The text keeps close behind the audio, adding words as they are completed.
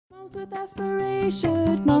Moms with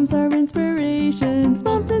aspiration, moms are inspirations,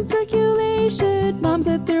 moms in circulation, moms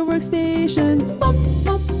at their workstations. Mom,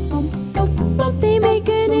 mom, mom, mom, mom, they make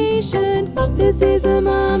a nation. Mom, this is a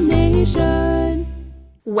Mom Nation.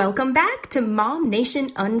 Welcome back to Mom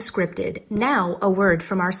Nation Unscripted. Now, a word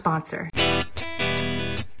from our sponsor.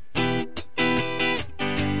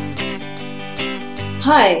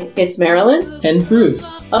 Hi, it's Marilyn and Bruce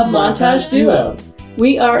of Montage Duo.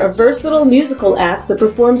 We are a versatile musical act that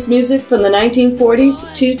performs music from the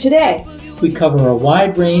 1940s to today. We cover a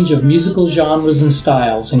wide range of musical genres and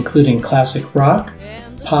styles, including classic rock,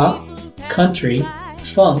 pop, country,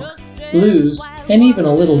 funk, blues, and even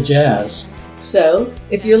a little jazz. So,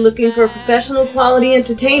 if you're looking for professional quality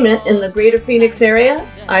entertainment in the greater Phoenix area,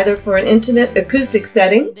 either for an intimate acoustic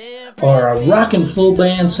setting or a rockin' full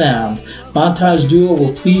band sound, Montage Duo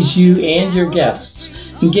will please you and your guests,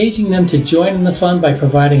 engaging them to join in the fun by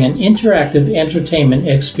providing an interactive entertainment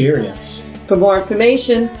experience. For more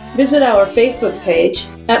information, visit our Facebook page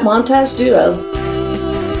at Montage Duo.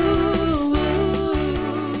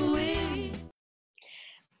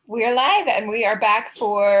 We're live and we are back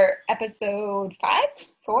for episode 5?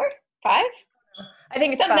 4? 5? I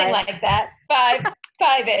think it's something 5. like that.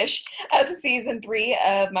 5-ish of season 3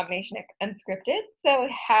 of Mom Nation Unscripted. So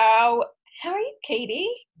how are you,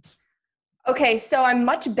 Katie? Okay, so I'm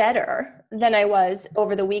much better than I was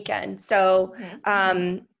over the weekend. So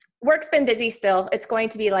work's been busy still. It's going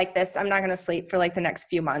to be like this. I'm not going to sleep for like the next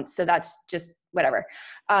few months. So that's just whatever.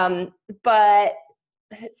 But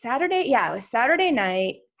was it Saturday? Yeah, it was Saturday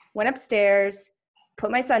night. Went upstairs,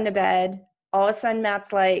 put my son to bed. All of a sudden,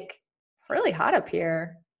 Matt's like, it's really hot up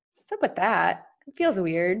here. What's up with that? It feels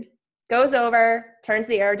weird. Goes over, turns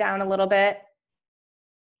the air down a little bit,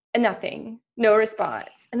 and nothing. No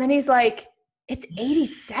response. And then he's like, it's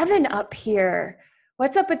 87 up here.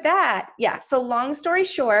 What's up with that? Yeah, so long story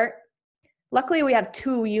short, luckily we have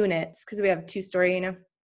 2 units because we have 2-story,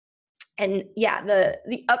 And yeah,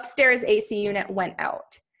 the upstairs AC unit went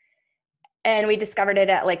out. And we discovered it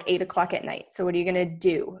at like 8 o'clock at night. So what are you going to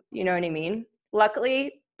do? You know what I mean?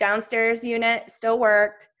 Luckily, downstairs unit still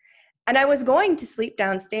worked. And I was going to sleep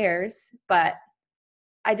downstairs, but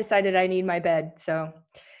I decided I need my bed. So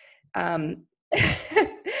I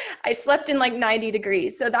slept in like 90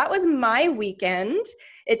 degrees. So that was my weekend.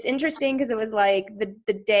 It's interesting because it was like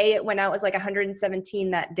the day it went out was like 117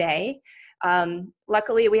 that day.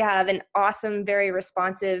 Luckily, we have an awesome, very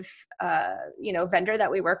responsive, vendor that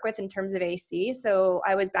we work with in terms of AC. So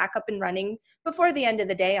I was back up and running before the end of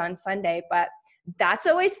the day on Sunday. But that's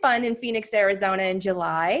always fun in Phoenix, Arizona in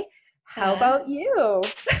July. How about you?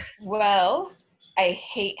 Well, I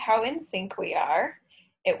hate how in sync we are.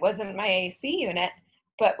 It wasn't my AC unit,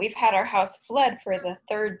 but we've had our house flood for the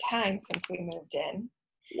 3rd time since we moved in.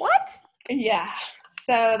 What? Yeah.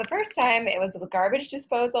 So the first time it was the garbage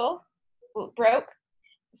disposal broke.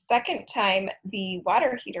 The second time the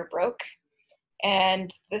water heater broke.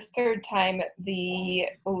 And this 3rd time the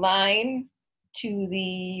line to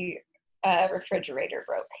the refrigerator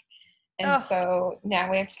broke. And so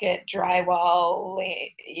now we have to get drywall,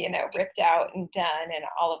 ripped out and done and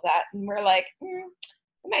all of that. And we're like, we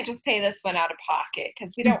might just pay this one out of pocket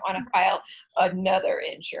because we don't want to file another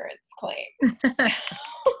insurance claim.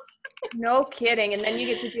 No kidding. And then you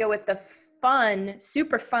get to deal with the fun,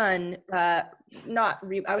 super fun, I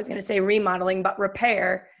was going to say remodeling, but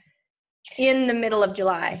repair in the middle of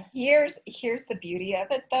July. Here's the beauty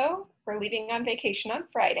of it, though. We're leaving on vacation on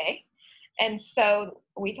Friday. And so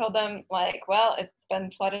we told them, like, well, it's been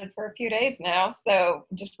flooded for a few days now, so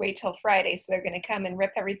just wait till Friday. So they're going to come and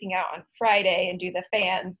rip everything out on Friday and do the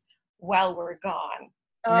fans while we're gone.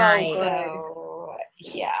 Nice. So,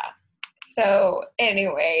 yeah. So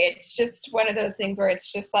anyway, it's just one of those things where it's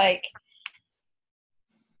just like,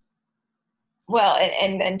 well,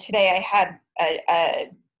 and then today I had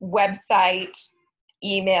a website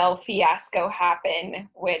email fiasco happen,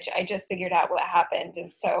 which I just figured out what happened.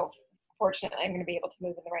 And so fortunately, I'm going to be able to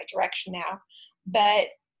move in the right direction now. But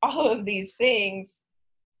all of these things,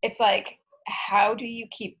 it's like, how do you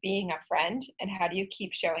keep being a friend and how do you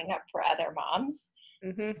keep showing up for other moms?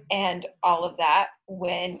 Mm-hmm. And all of that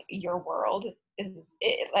when your world is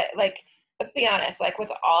like, let's be honest, like with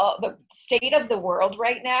all the state of the world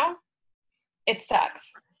right now, it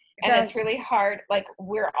sucks. It's really hard. Like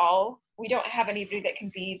we don't have anybody that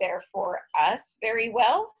can be there for us very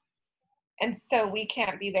well. And so we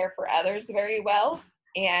can't be there for others very well.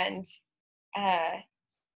 And I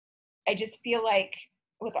just feel like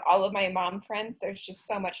with all of my mom friends, there's just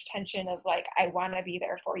so much tension of like, I want to be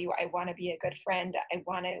there for you. I want to be a good friend. I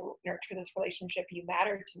want to nurture this relationship. You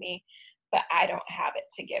matter to me, but I don't have it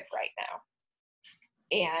to give right now.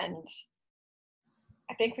 And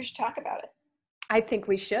I think we should talk about it. I think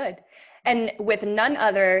we should. And with none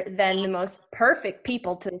other than the most perfect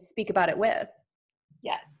people to speak about it with.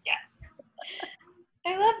 Yes.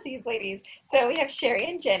 I love these ladies. So we have Sherry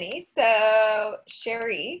and Jenny. So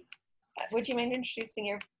Sherry, would you mind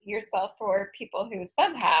introducing yourself for people who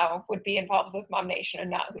somehow would be involved with Mom Nation and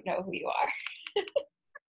not know who you are?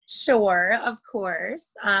 Sure, of course.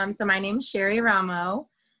 So my name is Sherry Ramo.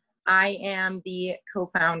 I am the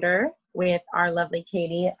co-founder with our lovely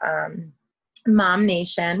Katie, Mom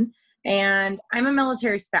Nation, and I'm a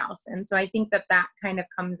military spouse. And so I think that kind of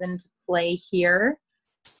comes into play here.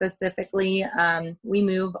 Specifically, we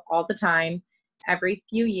move all the time, every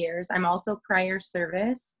few years. I'm also prior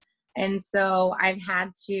service. And so I've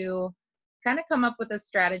had to kind of come up with a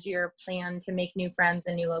strategy or a plan to make new friends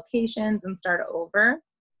in new locations and start over.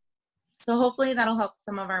 So hopefully that'll help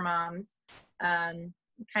some of our moms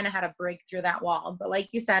kind of how to break through that wall. But like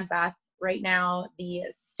you said, Beth, right now the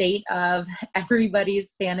state of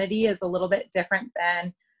everybody's sanity is a little bit different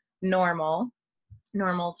than normal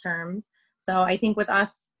terms. So I think with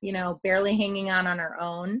us, barely hanging on our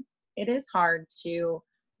own, it is hard to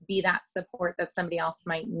be that support that somebody else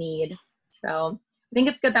might need. So I think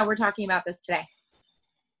it's good that we're talking about this today.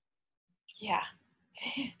 Yeah.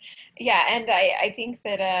 Yeah. And I think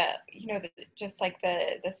that, just like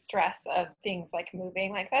the stress of things like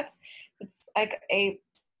moving, like it's like a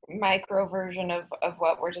micro version of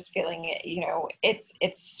what we're just feeling.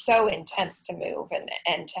 It's so intense to move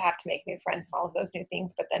and to have to make new friends and all of those new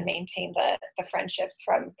things, but then maintain the friendships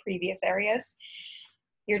from previous areas.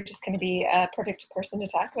 You're just going to be a perfect person to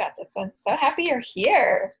talk about this. I'm so happy you're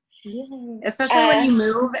here. Yay. Especially when you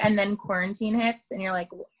move and then quarantine hits and you're like,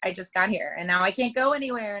 I just got here and now I can't go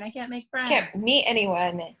anywhere and I can't make friends. Can't meet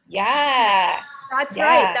anyone. Yeah. That's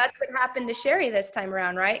right. That's what happened to Sherry this time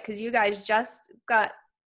around, right? Because you guys just got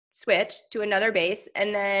switched to another base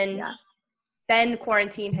and then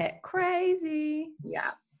quarantine hit. Crazy.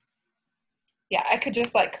 Yeah. Yeah, I could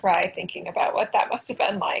just cry thinking about what that must have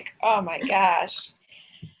been like. Oh my gosh.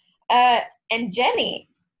 And Jenny,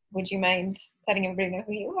 would you mind letting everybody know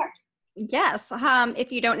who you are? Yes.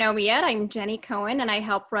 If you don't know me yet, I'm Jenny Cohen, and I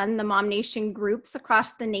help run the Mom Nation groups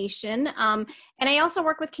across the nation. And I also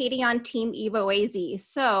work with Katie on Team Evo AZ.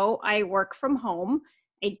 So I work from home.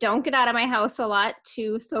 I don't get out of my house a lot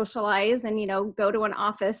to socialize and, go to an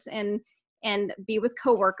office and be with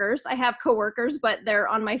coworkers. I have coworkers, but they're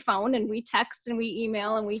on my phone and we text and we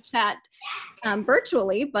email and we chat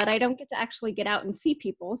virtually, but I don't get to actually get out and see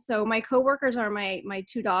people. So my coworkers are my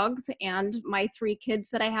two dogs and my three kids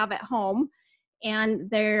that I have at home. And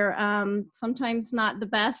they're sometimes not the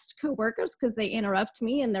best coworkers because they interrupt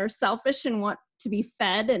me and they're selfish and want to be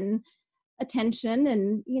fed and attention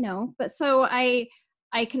and, but so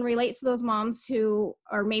I can relate to those moms who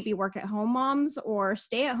are maybe work at home moms or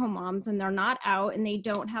stay at home moms and they're not out and they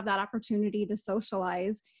don't have that opportunity to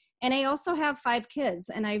socialize. And I also have 5 kids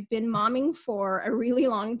and I've been momming for a really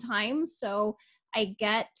long time. So I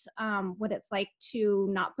get what it's like to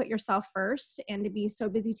not put yourself first and to be so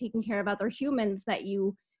busy taking care of other humans that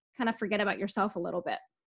you kind of forget about yourself a little bit.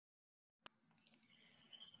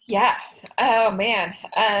 Yeah. Oh man.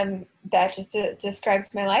 That just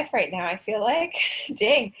describes my life right now. I feel like,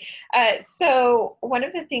 dang. So one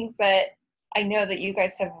of the things that I know that you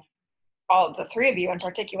guys have, all the 3 of you in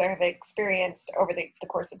particular, have experienced over the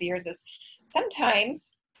course of the years is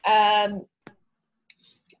sometimes in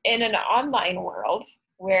an online world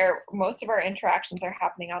where most of our interactions are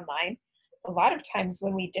happening online, a lot of times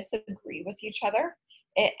when we disagree with each other,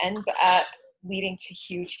 it ends up leading to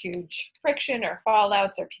huge friction or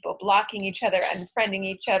fallouts or people blocking each other, unfriending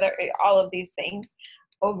each other, all of these things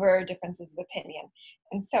over differences of opinion.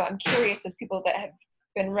 And so I'm curious, as people that have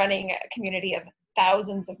been running a community of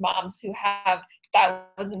thousands of moms who have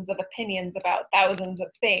thousands of opinions about thousands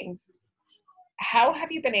of things, how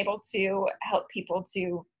have you been able to help people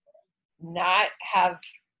to not have,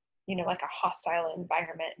 like a hostile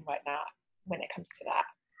environment and whatnot when it comes to that?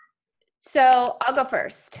 So I'll go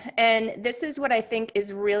first. And this is what I think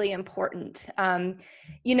is really important.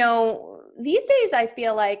 These days I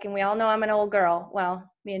feel like, and we all know I'm an old girl, well,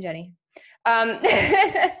 me and Jenny.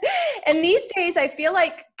 And these days I feel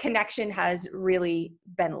like connection has really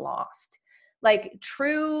been lost. Like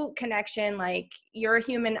true connection, like you're a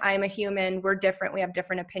human, I'm a human, we're different, we have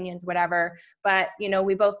different opinions, whatever. But,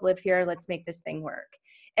 we both live here, let's make this thing work.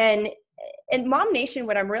 And in Mom Nation,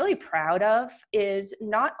 what I'm really proud of is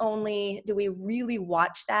not only do we really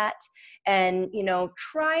watch that and,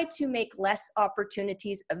 try to make less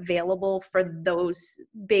opportunities available for those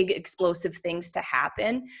big explosive things to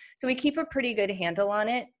happen. So we keep a pretty good handle on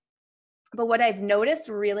it. But what I've noticed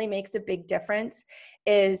really makes a big difference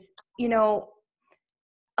is, you know,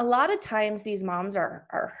 a lot of times these moms are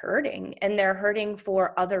hurting, and they're hurting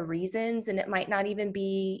for other reasons. And it might not even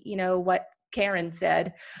be, you know, what Karen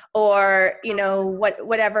said, or, you know,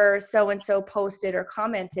 whatever so-and-so posted or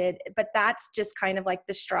commented, but that's just kind of like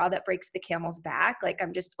the straw that breaks the camel's back. Like,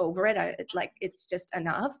 I'm just over it. It's just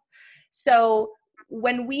enough. So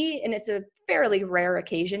when and it's a fairly rare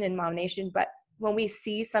occasion in Mom Nation, but when we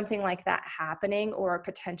see something like that happening or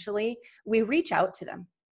potentially, we reach out to them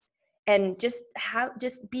and just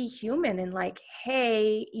be human and like,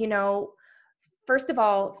 hey, you know, first of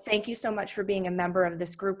all, thank you so much for being a member of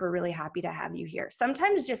this group. We're really happy to have you here.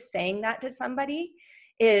 Sometimes just saying that to somebody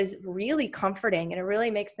is really comforting, and it really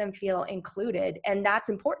makes them feel included. And that's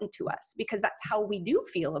important to us because that's how we do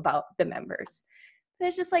feel about the members. But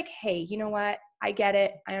it's just like, hey, you know what? I get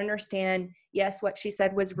it. I understand. Yes, what she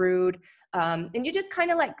said was rude. And you just kind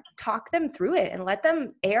of like talk them through it and let them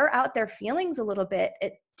air out their feelings a little bit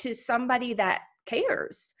to somebody that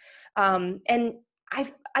cares. And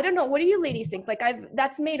I don't know. What do you ladies think? Like,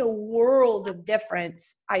 that's made a world of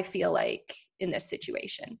difference, I feel like, in this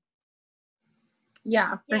situation.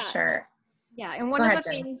 Yeah, for sure. Yeah. And one of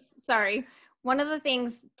the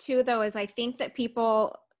things too, though, is I think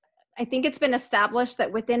it's been established that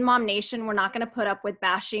within Mom Nation, we're not going to put up with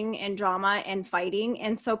bashing and drama and fighting.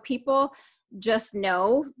 And so people just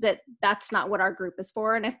know that that's not what our group is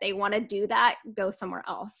for. And if they want to do that, go somewhere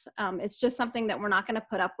else. It's just something that we're not going to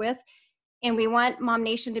put up with. And we want Mom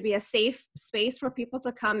Nation to be a safe space for people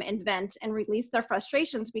to come and vent and release their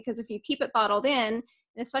frustrations, because if you keep it bottled in, and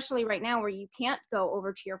especially right now where you can't go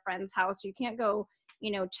over to your friend's house, you can't go, you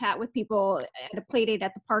know, chat with people at a play date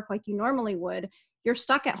at the park like you normally would, you're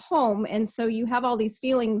stuck at home. And so you have all these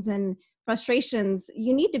feelings and frustrations.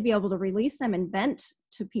 You need to be able to release them and vent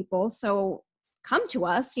to people. So come to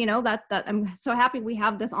us, you know, that I'm so happy we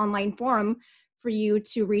have this online forum for you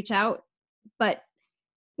to reach out. But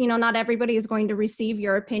you know, not everybody is going to receive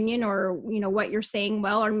your opinion or, you know, what you're saying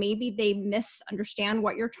well, or maybe they misunderstand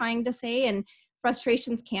what you're trying to say, and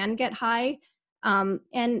frustrations can get high.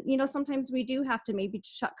 And, you know, sometimes we do have to maybe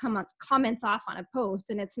shut comments off on a post,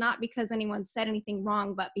 and it's not because anyone said anything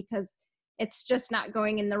wrong, but because it's just not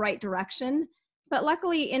going in the right direction. But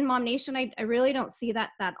luckily in Mom Nation, I really don't see that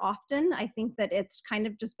often. I think that it's kind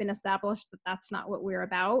of just been established that that's not what we're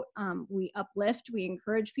about. We uplift, we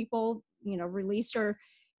encourage people, you know, release your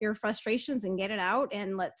frustrations and get it out,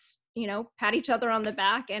 and let's, you know, pat each other on the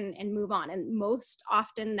back and move on. And most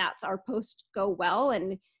often that's our posts go well,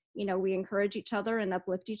 and, you know, we encourage each other and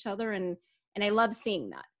uplift each other. And I love seeing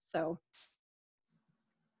that. So.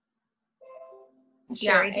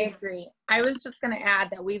 Yeah, I agree. I was just going to add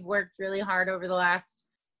that we've worked really hard over the last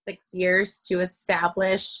 6 years to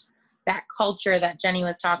establish that culture that Jenny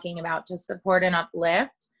was talking about, to support and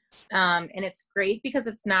uplift. And it's great because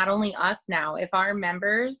it's not only us now. If our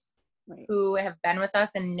members who have been with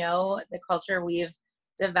us and know the culture we've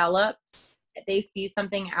developed, they see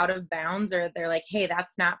something out of bounds, or they're like, hey,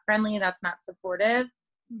 that's not friendly, that's not supportive,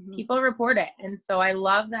 people report it. And so I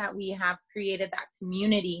love that we have created that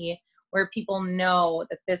community where people know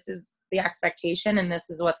that this is the expectation and this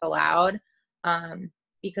is what's allowed,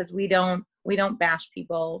 because we don't bash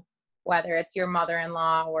people, whether it's your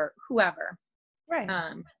mother-in-law or whoever. Right.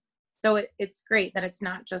 So it's great that it's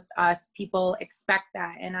not just us. People expect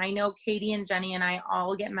that. And I know Katie and Jenny and I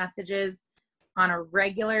all get messages on a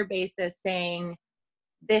regular basis saying,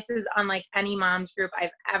 this is unlike any mom's group I've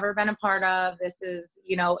ever been a part of. This is,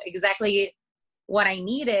 you know, exactly what I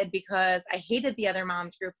needed, because I hated the other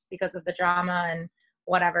moms groups because of the drama and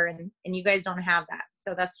whatever. And you guys don't have that.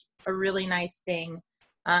 So that's a really nice thing,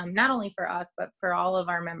 not only for us, but for all of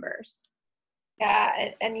our members. Yeah,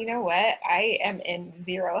 and you know what? I am in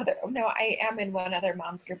one other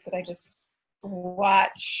mom's group that I just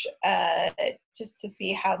watch just to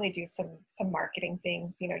see how they do some marketing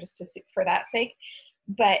things, you know, just to see for that sake.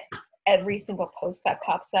 But every single post that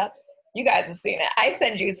pops up, you guys have seen it. I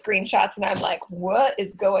send you screenshots and I'm like, what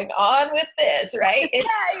is going on with this, right? It's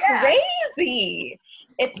crazy.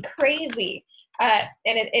 It's crazy. And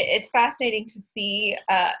it's fascinating to see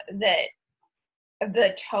that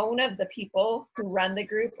the tone of the people who run the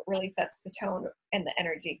group really sets the tone and the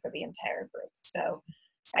energy for the entire group. So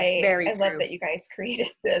I love that you guys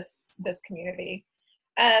created this community.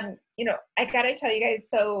 You know, I gotta tell you guys,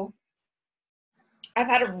 so I've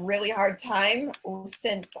had a really hard time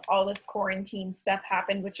since all this quarantine stuff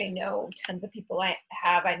happened, which I know tons of people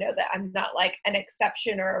have. I know that I'm not like an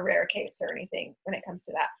exception or a rare case or anything when it comes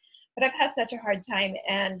to that, but I've had such a hard time.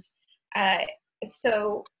 And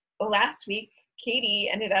so last week, Katie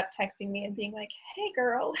ended up texting me and being like, hey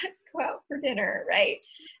girl, let's go out for dinner. Right.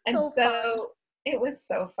 And so it was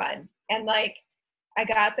so fun. And like, I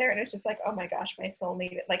got there and it's just like, oh my gosh, my soul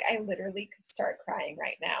needed, like, I literally could start crying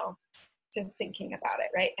right now just thinking about it.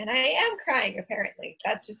 Right. And I am crying, apparently.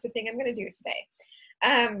 That's just a thing I'm going to do today.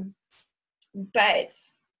 But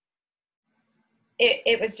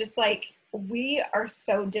it was just like, we are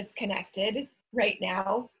so disconnected right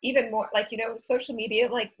now, even more, like, you know, social media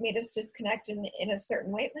like made us disconnect in a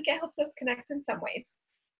certain way. Like, it helps us connect in some ways,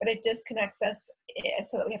 but it disconnects us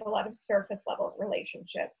so that we have a lot of surface level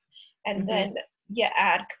relationships. And then you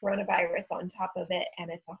add coronavirus on top of it, and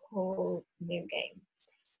it's a whole new game.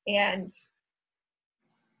 And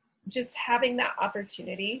just having that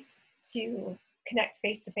opportunity to connect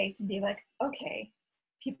face to face and be like, okay,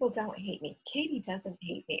 people don't hate me. Katie doesn't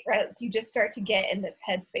hate me, right? You just start to get in this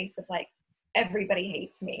headspace of like, everybody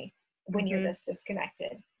hates me when you're this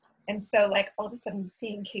disconnected. And so like all of a sudden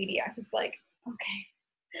seeing Katie, I was like,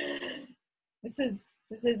 okay, this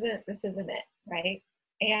isn't it, right?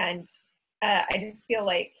 And I just feel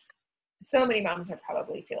like so many moms are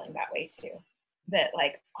probably feeling that way too. That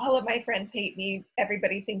like, all of my friends hate me.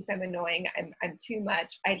 Everybody thinks I'm annoying. I'm too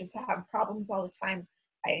much. I just have problems all the time.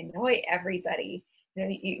 I annoy everybody. You know,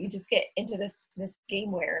 you just get into this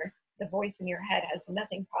game where the voice in your head has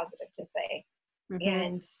nothing positive to say.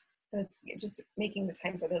 And those, just making the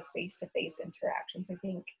time for those face-to-face interactions. I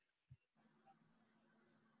think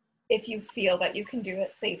if you feel that you can do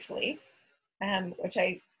it safely, which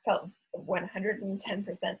I felt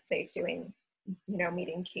 110% safe doing, you know,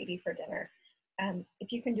 meeting Katie for dinner.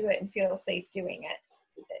 If you can do it and feel safe doing it,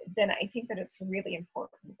 then I think that it's really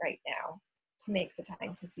important right now to make the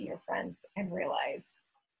time to see your friends and realize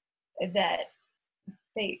that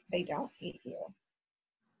they don't hate you.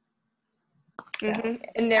 So,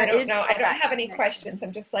 And there I don't is know. I don't have any questions.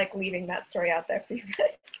 I'm just like leaving that story out there for you guys.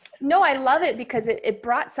 No, I love it because it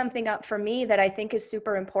brought something up for me that I think is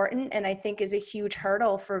super important, and I think is a huge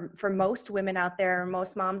hurdle for most women out there,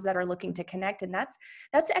 most moms that are looking to connect. And that's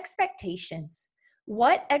expectations.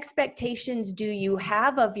 What expectations do you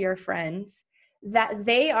have of your friends that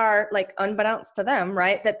they are, like, unbeknownst to them,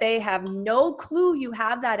 right? That they have no clue you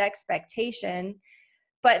have that expectation.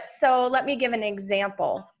 But so let me give an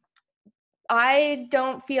example. I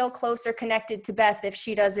don't feel close or connected to Beth if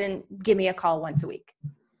she doesn't give me a call once a week.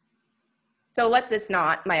 So it's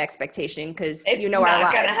not my expectation, because you know our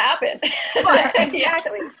lives. It's not going to happen. But,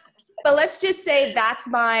 exactly. But let's just say that's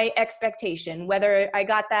my expectation, whether I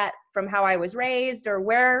got that from how I was raised or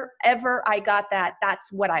wherever I got that,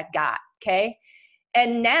 that's what I got. Okay.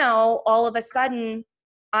 And now all of a sudden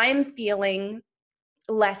I'm feeling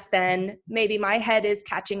less than, maybe my head is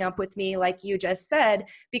catching up with me, like you just said,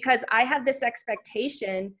 because I have this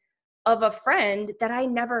expectation of a friend that I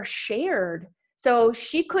never shared. So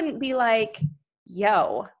she couldn't be like,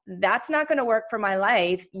 yo, that's not going to work for my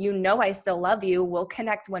life. You know, I still love you. We'll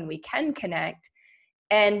connect when we can connect,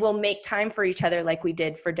 and we'll make time for each other like we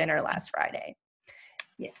did for dinner last Friday.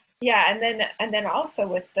 Yeah. Yeah. And then also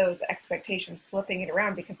with those expectations, flipping it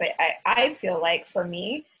around, because I feel like for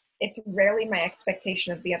me, it's rarely my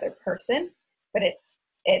expectation of the other person, but it's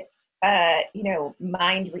you know,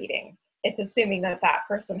 mind reading. It's assuming that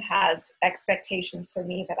person has expectations for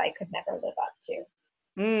me that I could never live up to.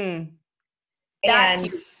 That's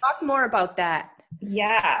huge. Talk more about that.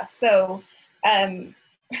 Yeah. So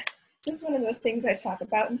this is one of the things I talk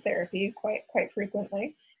about in therapy quite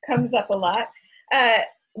frequently. Comes up a lot.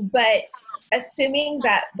 But assuming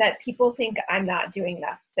that people think I'm not doing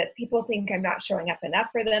enough, that people think I'm not showing up enough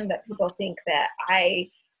for them, that people think that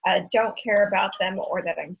I don't care about them, or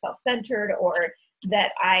that I'm self-centered, or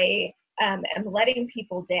that I am letting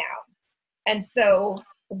people down. And so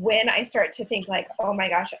when I start to think like, oh my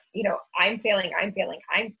gosh, you know, I'm failing,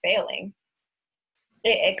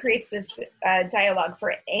 it creates this dialogue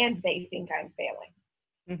for, and they think I'm failing.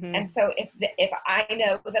 And so if I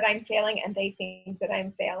know that I'm failing and they think that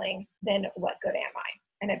I'm failing, then what good am I?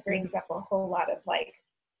 And it brings up a whole lot of, like,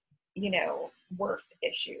 you know, worth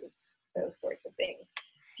issues, those sorts of things.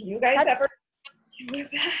 Do you guys ever deal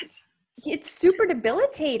with that? It's super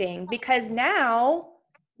debilitating, because now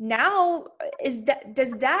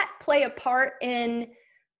does that play a part in,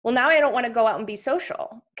 well, now I don't want to go out and be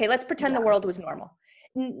social. Okay, let's pretend the world was normal.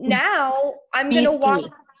 Now I'm going to walk.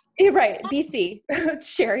 Right, BC,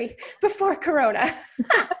 Sherry, before Corona.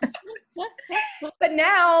 But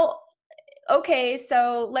now, okay,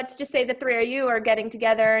 so let's just say the three of you are getting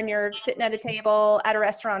together and you're sitting at a table at a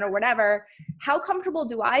restaurant or whatever. How comfortable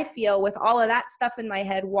do I feel with all of that stuff in my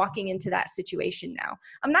head walking into that situation now?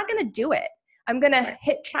 I'm not going to do it. I'm going to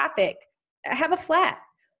hit traffic. I have a flat.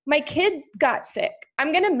 my kid got sick.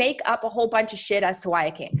 I'm going to make up a whole bunch of shit as to why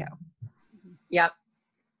I can't go. Yep.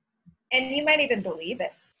 And you might even believe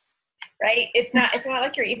it, right? It's not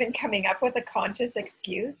like you're even coming up with a conscious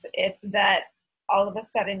excuse. It's that all of a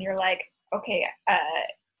sudden you're like, okay,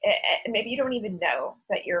 maybe you don't even know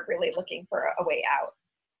that you're really looking for a way out,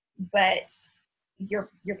 but your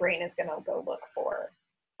brain is going to go look for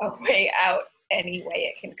a way out any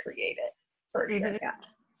way it can create it, for sure. Mm-hmm. Yeah.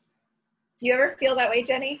 Do you ever feel that way,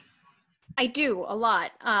 Jenny? I do a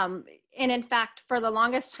lot. And in fact, for the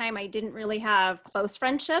longest time, I didn't really have close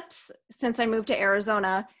friendships since I moved to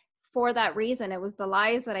Arizona. For that reason, it was the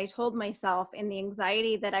lies that I told myself and the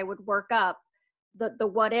anxiety that I would work up, the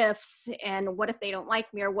what ifs, and what if they don't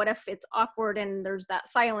like me, or what if it's awkward and there's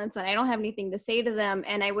that silence and I don't have anything to say to them.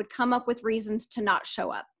 And I would come up with reasons to not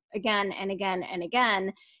show up again and again and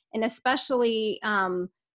again. And especially,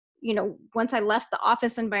 once I left the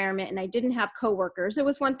office environment and I didn't have coworkers, it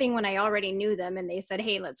was one thing when I already knew them and they said,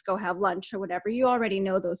 hey, let's go have lunch or whatever. You already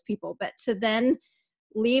know those people. But to then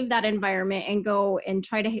leave that environment and go and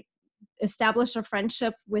try to establish a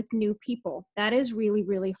friendship with new people, that is really,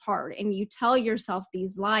 really hard. And you tell yourself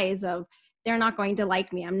these lies of, they're not going to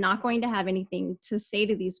like me. I'm not going to have anything to say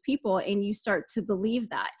to these people. And you start to believe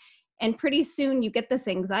that. And pretty soon you get this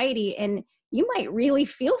anxiety and you might really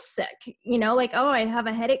feel sick, like, oh, I have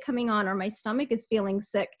a headache coming on, or my stomach is feeling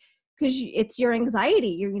sick, because it's your anxiety.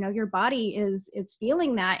 Your body is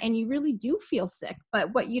feeling that, and you really do feel sick.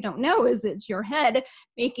 But what you don't know is it's your head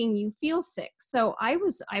making you feel sick. So I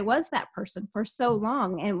was that person for so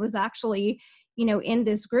long, and was actually, in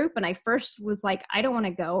this group. And I first was like, I don't want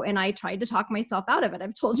to go. And I tried to talk myself out of it.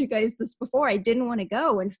 I've told you guys this before. I didn't want to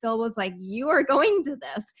go. And Phil was like, you are going to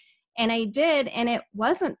this. And I did, and it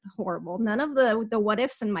wasn't horrible. None of the what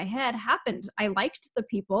ifs in my head happened. I liked the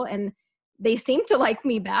people, and they seemed to like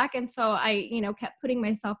me back. And so I, kept putting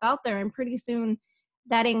myself out there, and pretty soon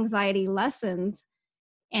that anxiety lessens,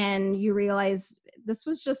 and you realize this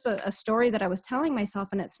was just a story that I was telling myself,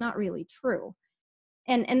 and it's not really true.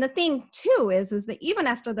 And the thing too is that even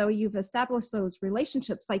after though you've established those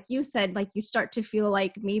relationships, like you said, like you start to feel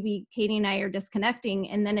like maybe Katie and I are disconnecting.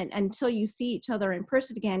 And then until you see each other in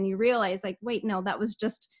person again, you realize like, wait, no, that was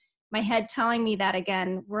just my head telling me that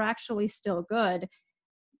again. We're actually still good.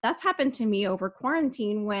 That's happened to me over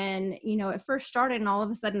quarantine when, it first started, and all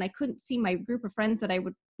of a sudden I couldn't see my group of friends that I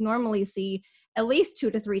would normally see at least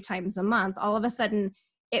 2 to 3 times a month. All of a sudden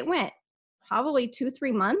it went probably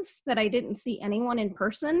 2-3 months that I didn't see anyone in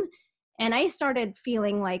person. And I started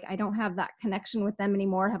feeling like I don't have that connection with them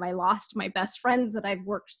anymore. Have I lost my best friends that I've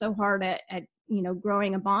worked so hard at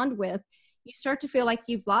growing a bond with? You start to feel like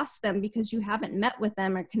you've lost them because you haven't met with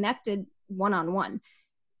them or connected one-on-one.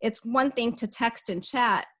 It's one thing to text and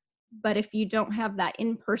chat, but if you don't have that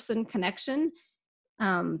in-person connection,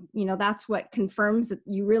 that's what confirms that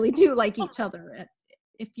you really do like each other.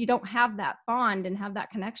 If you don't have that bond and have that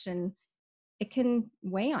connection, it can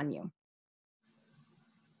weigh on you.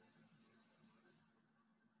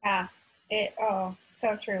 Yeah,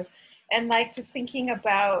 so true. And like just thinking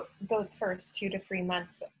about those first 2 to 3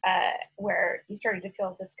 months where you started to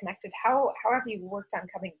feel disconnected, how have you worked on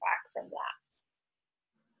coming back from that?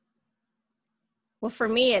 Well, for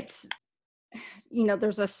me, it's,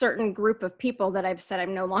 there's a certain group of people that I've said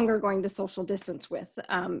I'm no longer going to social distance with.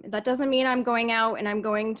 That doesn't mean I'm going out and I'm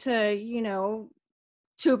going to,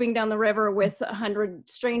 tubing down the river with 100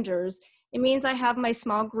 strangers. It means I have my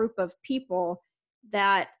small group of people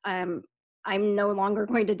that I'm no longer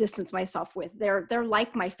going to distance myself with. They're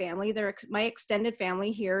like my family. They're my extended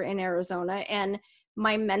family here in Arizona, and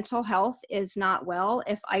my mental health is not well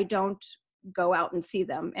if I don't go out and see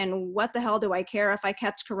them. And what the hell do I care if I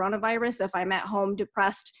catch coronavirus if I'm at home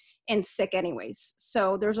depressed and sick anyways?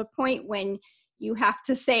 So there's a point when you have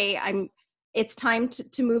to say it's time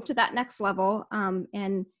to move to that next level.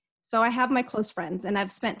 And so I have my close friends, and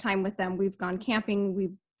I've spent time with them. We've gone camping,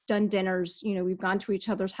 we've done dinners, we've gone to each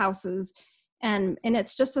other's houses, and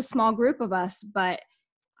it's just a small group of us, but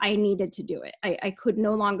I needed to do it. I could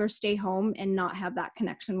no longer stay home and not have that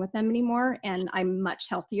connection with them anymore. And I'm much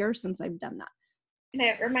healthier since I've done that. And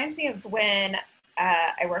it reminds me of when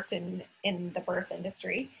I worked in the birth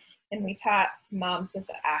industry, and we taught moms this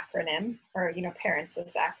acronym, or, parents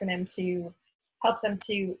this acronym to help them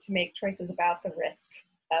to make choices about the risk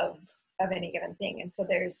of any given thing. And so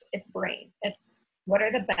it's BRAIN. It's what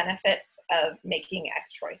are the benefits of making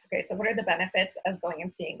X choice? Okay, so what are the benefits of going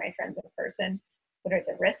and seeing my friends in person? What are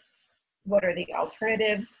the risks? What are the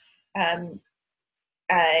alternatives?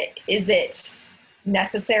 Is it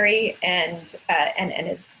necessary and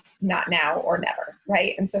is not now or never,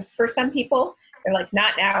 right? And so for some people, They're like,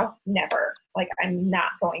 not now, never. Like, I'm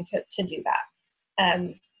not going to do that.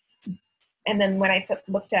 And then when I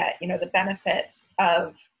looked at, the benefits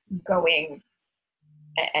of going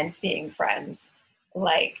and seeing friends,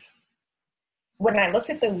 like when I looked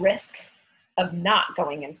at the risk of not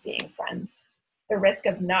going and seeing friends, the risk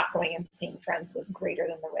of not going and seeing friends was greater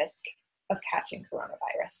than the risk of catching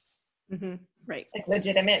coronavirus. Mm-hmm. Right. Like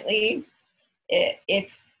legitimately,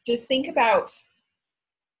 if just think about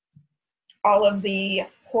all of the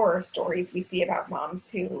horror stories we see about moms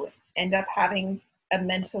who end up having a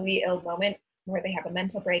mentally ill moment where they have a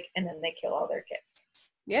mental break and then they kill all their kids.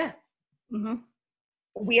 Yeah. Mm-hmm.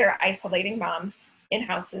 We are isolating moms in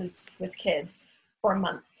houses with kids for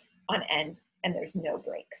months on end, and there's no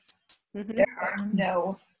breaks. Mm-hmm. There are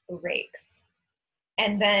no breaks.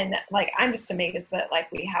 And then, like, I'm just amazed that,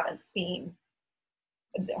 like, we haven't seen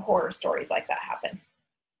the horror stories like that happen.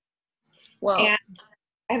 Well,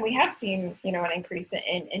 and we have seen, an increase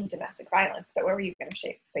in domestic violence. But what were you going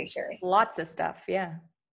to say, Sherry? Lots of stuff. Yeah.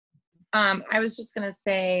 I was just going to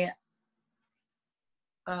say,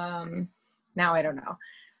 now I don't know.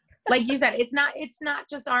 Like you said, it's not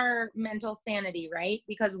just our mental sanity, right?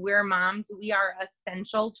 Because we're moms, we are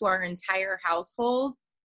essential to our entire household.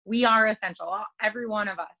 We are essential, every one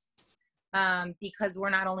of us, because we're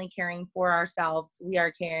not only caring for ourselves, we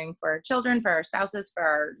are caring for our children, for our spouses, for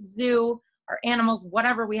our zoo, our animals,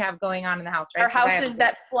 whatever we have going on in the house, right? Our houses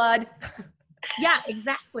that flood. Yeah,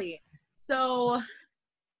 exactly. So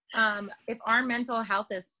if our mental health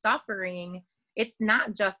is suffering, it's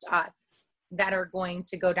not just us that are going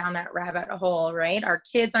to go down that rabbit hole, right? Our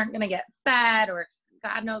kids aren't going to get fed, or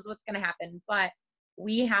God knows what's going to happen. But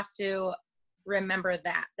we have to remember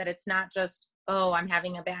that it's not just, oh, I'm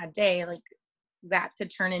having a bad day. Like, that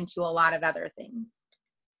could turn into a lot of other things.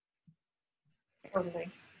 Totally.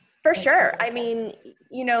 For sure. I mean,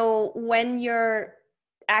 when you're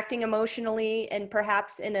acting emotionally and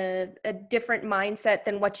perhaps in a different mindset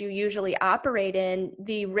than what you usually operate in,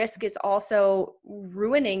 the risk is also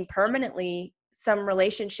ruining permanently some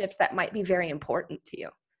relationships that might be very important to you.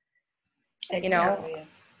 It totally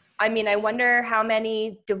is. I mean, I wonder how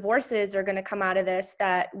many divorces are going to come out of this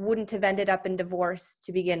that wouldn't have ended up in divorce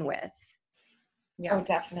to begin with. Yeah. Oh,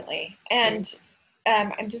 definitely. And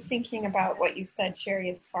I'm just thinking about what you said,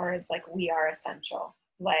 Sherry, as far as like, we are essential.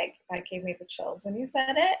 Like, that gave me the chills when you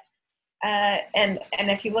said it. And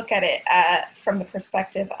if you look at it from the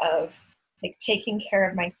perspective of like taking care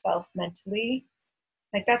of myself mentally,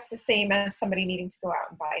 like that's the same as somebody needing to go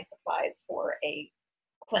out and buy supplies for a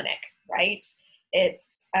clinic, right?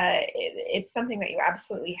 It's something that you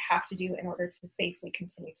absolutely have to do in order to safely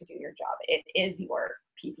continue to do your job. It is your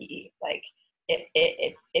PPE. Like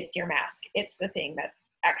it's your mask. It's the thing that's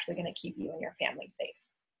actually going to keep you and your family safe.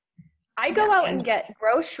 I go out and get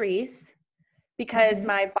groceries because Mm-hmm.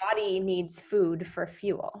 my body needs food for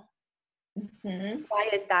fuel. Mm-hmm. Why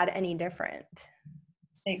is that any different?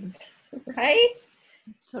 Right?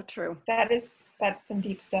 So true. That's some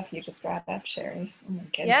deep stuff you just brought up, Sherry. Oh my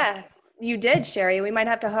goodness. Yeah, you did, Sherry. We might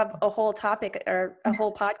have to have a whole topic or a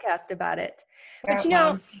whole podcast about it. But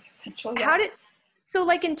moms being essential, yeah. So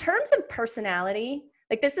like in terms of personality,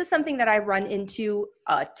 like this is something that I run into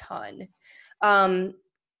a ton.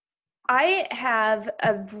 I have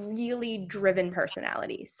a really driven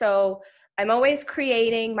personality. So I'm always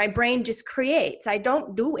creating. My brain just creates. I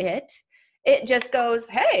don't do it. It just goes,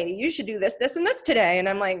 hey, you should do this, this, and this today. And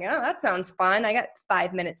I'm like, oh, that sounds fun. I got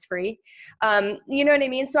 5 minutes free. You know what I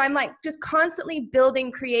mean? So I'm like just constantly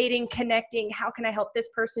building, creating, connecting. How can I help this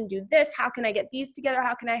person do this? How can I get these together?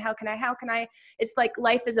 How can I? It's like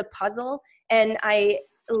life is a puzzle. And I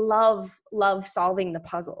love solving the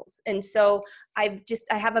puzzles. And so I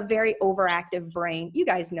have a very overactive brain. You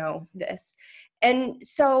guys know this. And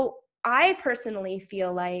so I personally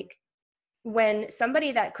feel like when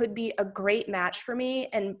somebody that could be a great match for me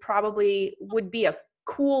and probably would be a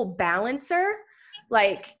cool balancer,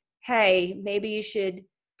 like, hey, maybe you should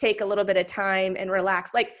take a little bit of time and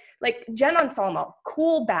relax. Like Jen Anselmo,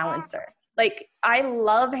 cool balancer. Like, I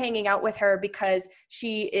love hanging out with her because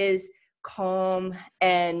she is calm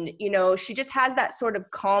and, she just has that sort of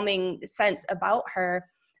calming sense about her.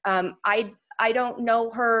 I don't know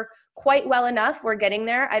her quite well enough. We're getting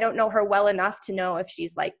there. I don't know her well enough to know if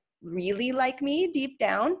she's like really like me deep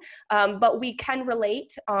down, but we can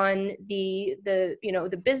relate on the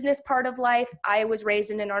business part of life. I was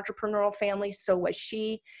raised in an entrepreneurial family, so was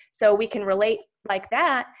she, so we can relate like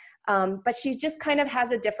that. But she just kind of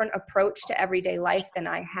has a different approach to everyday life than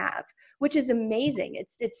I have, which is amazing.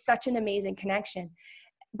 It's such an amazing connection.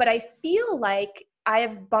 But I feel like I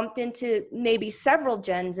have bumped into maybe several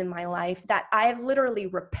Jens in my life that I have literally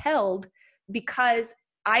repelled because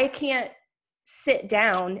I can't sit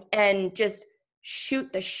down and just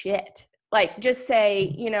shoot the shit. Like just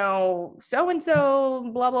say, you know,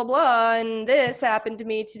 so-and-so, blah, blah, blah, and this happened to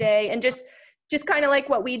me today. And just kind of like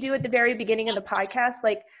what we do at the very beginning of the podcast.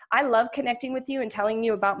 Like, I love connecting with you and telling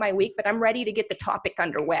you about my week, but I'm ready to get the topic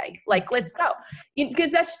underway. Like, let's go.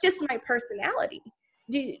 Because that's just my personality.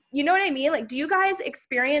 Do you know what I mean? Like, do you guys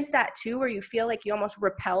experience that too, where you feel like you almost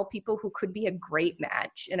repel people who could be a great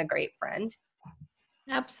match and a great friend?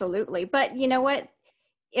 Absolutely. But you know what?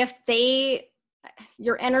 If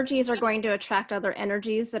your energies are going to attract other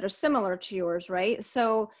energies that are similar to yours, right?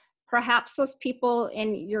 So perhaps those people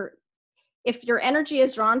if your energy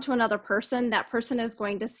is drawn to another person, that person is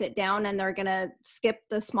going to sit down and they're going to skip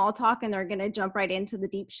the small talk and they're going to jump right into the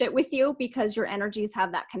deep shit with you because your energies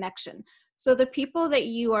have that connection. So the people that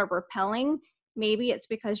you are repelling, maybe it's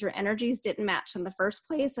because your energies didn't match in the first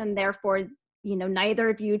place, and therefore, you know, neither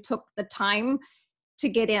of you took the time to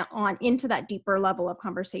get into that deeper level of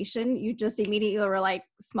conversation. You just immediately were like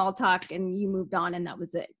small talk and you moved on and that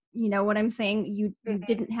was it. You know what I'm saying? You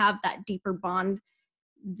didn't have that deeper bond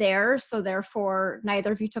there. So therefore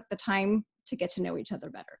neither of you took the time to get to know each other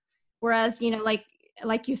better. Whereas, you know,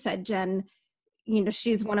 like you said, Jen, you know,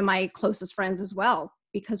 she's one of my closest friends as well,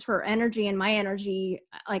 because her energy and my energy,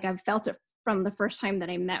 like I've felt it from the first time that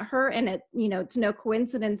I met her. And it, you know, it's no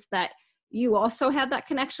coincidence that you also have that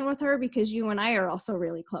connection with her, because you and I are also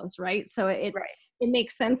really close, right? So it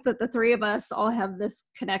makes sense that the three of us all have this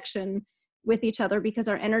connection with each other because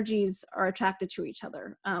our energies are attracted to each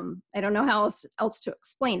other. I don't know how else to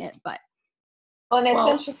explain it, but. Well, and it's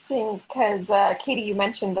interesting because Katie, you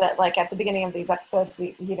mentioned that like at the beginning of these episodes,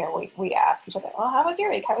 we ask each other, "Oh, how was your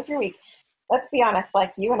week? How was your week?" Let's be honest,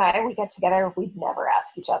 like you and I, we get together, we'd never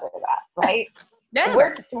ask each other that, right? No.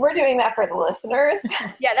 We're doing that for the listeners.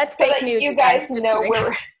 Yeah, that's so fake that news. You guys know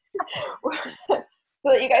so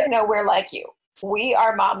that you guys know we're like you. We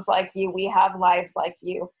are moms like you. We have lives like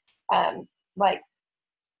you. Like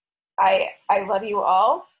I love you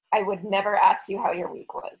all. I would never ask you how your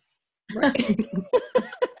week was. Right.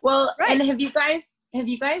 Well, and have you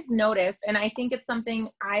guys noticed, and I think it's something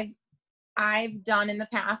I've done in the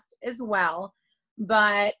past as well,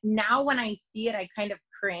 but now when I see it, I kind of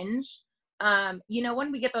cringe. You know,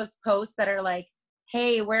 when we get those posts that are like,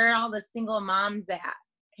 hey, where are all the single moms at?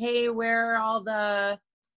 Hey, where are all the,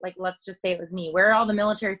 like, let's just say it was me, where are all the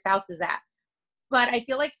military spouses at? But I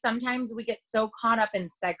feel like sometimes we get so caught up in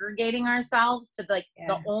segregating ourselves to the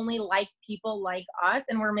only like people like us,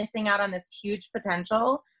 and we're missing out on this huge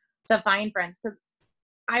potential to find friends. Because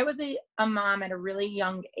I was a mom at a really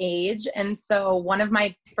young age, and so one of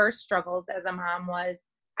my first struggles as a mom was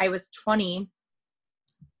I was 20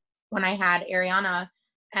 when I had Ariana,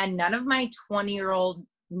 and none of my 20-year-old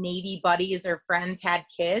Navy buddies or friends had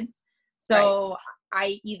kids. So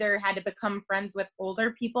I either had to become friends with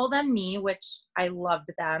older people than me, which I loved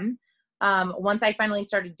them. Once I finally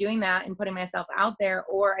started doing that and putting myself out there,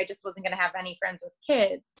 or I just wasn't going to have any friends with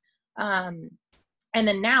kids. And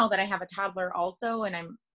then now that I have a toddler also, and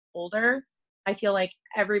I'm older, I feel like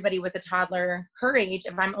everybody with a toddler her age,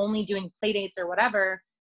 if I'm only doing play dates or whatever,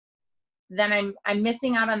 then I'm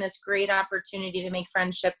missing out on this great opportunity to make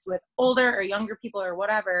friendships with older or younger people or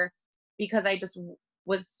whatever, because I just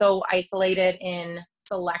was so isolated in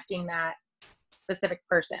selecting that specific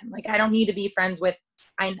person. Like, I don't need to be friends with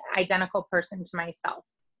an identical person to myself.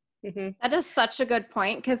 Mm-hmm. That is such a good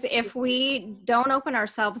point, because if we don't open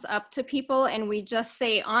ourselves up to people and we just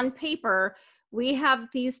say on paper, we have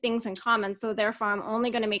these things in common, so therefore I'm only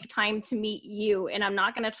going to make time to meet you, and I'm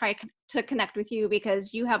not going to try to connect with you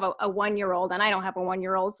because you have a 1-year-old and I don't have a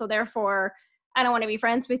 1-year-old, so therefore I don't want to be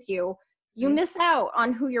friends with you. You miss out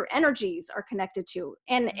on who your energies are connected to.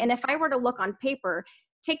 And if I were to look on paper,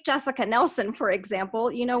 take Jessica Nelson, for example,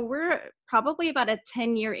 you know, we're probably about a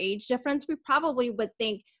 10-year age difference. We probably would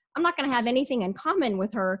think, I'm not going to have anything in common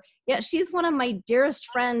with her, yet she's one of my dearest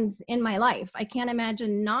friends in my life. I can't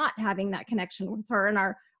imagine not having that connection with her. And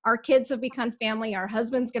our kids have become family. Our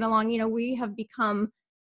husbands get along. You know, we have become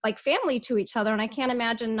like family to each other. And I can't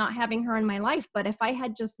imagine not having her in my life. But if I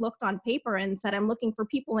had just looked on paper and said, I'm looking for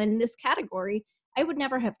people in this category, I would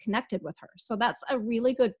never have connected with her. So that's a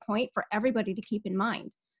really good point for everybody to keep in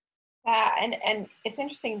mind. Yeah, and it's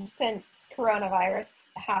interesting, since coronavirus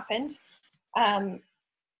happened,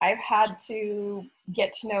 I've had to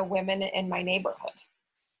get to know women in my neighborhood.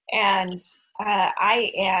 And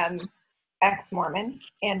I am ex-Mormon,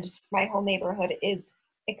 and my whole neighborhood is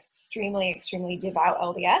extremely, extremely devout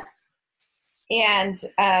LDS. And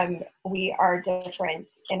we are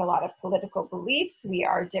different in a lot of political beliefs. We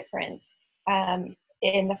are different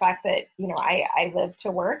in the fact that, I live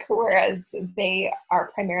to work, whereas they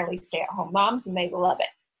are primarily stay-at-home moms and they love it.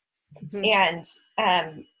 Mm-hmm.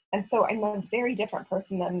 And so I'm a very different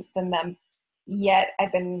person than them, yet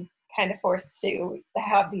I've been kind of forced to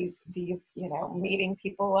have these, meeting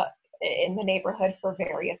people in the neighborhood for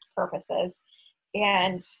various purposes.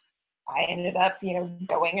 And I ended up,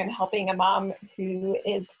 going and helping a mom who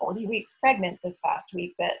is 40 weeks pregnant this past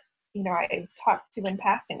week that, I've talked to in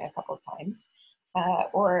passing a couple of times.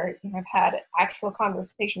 Or I've had actual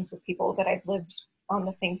conversations with people that I've lived on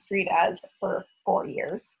the same street as for 4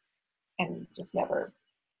 years and just never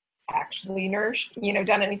actually nourished,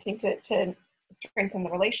 done anything to strengthen the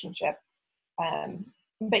relationship.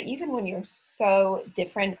 But even when you're so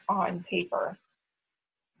different on paper,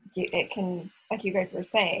 it can, like you guys were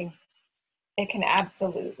saying, it can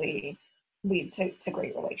absolutely lead to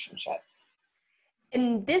great relationships.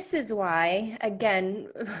 And this is why, again,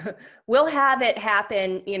 we'll have it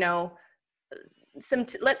happen,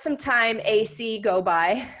 let some time AC go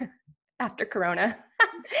by after Corona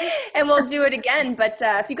and we'll do it again. But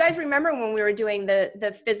if you guys remember when we were doing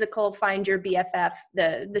the physical Find Your BFF,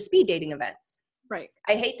 the speed dating events. Right.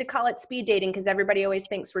 I hate to call it speed dating because everybody always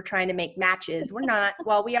thinks we're trying to make matches. We're not.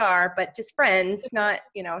 Well, we are, but just friends, not,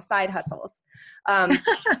 side hustles.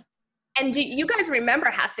 And do you guys remember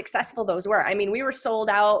how successful those were? I mean, we were sold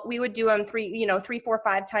out. We would do them 3, 4,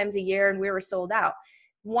 5 times a year and we were sold out.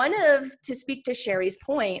 To speak to Sherry's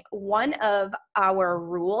point, one of our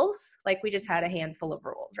rules, like we just had a handful of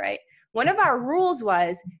rules, right? One of our rules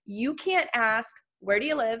was you can't ask, where do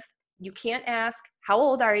you live? You can't ask, how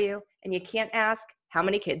old are you? And you can't ask, how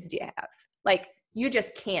many kids do you have? Like, you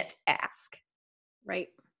just can't ask. Right.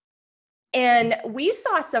 And we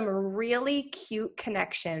saw some really cute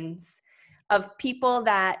connections of people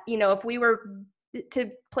that, if we were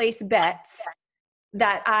to place bets,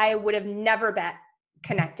 that I would have never bet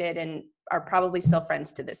connected and are probably still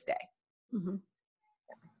friends to this day. Mm-hmm.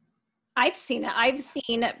 I've seen it. I've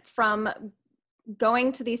seen it from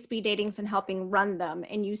going to these speed datings and helping run them.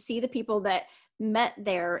 And you see the people that met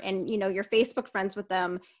there and, you're Facebook friends with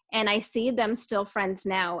them. And I see them still friends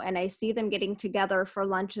now. And I see them getting together for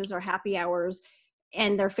lunches or happy hours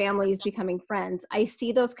and their families becoming friends. I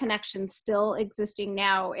see those connections still existing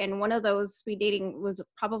now. And one of those speed dating was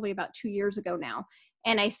probably about 2 years ago now.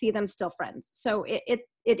 And I see them still friends. So it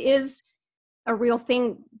is a real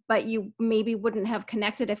thing, but you maybe wouldn't have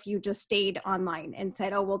connected if you just stayed online and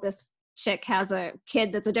said, oh, well, this chick has a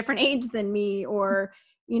kid that's a different age than me, or,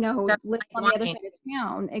 lives on the other side of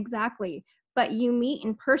town. Exactly. But you meet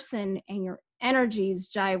in person and your energies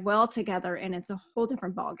jive well together and it's a whole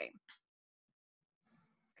different ballgame.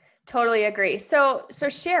 Totally agree. So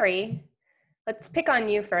Sherry, let's pick on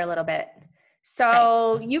you for a little bit.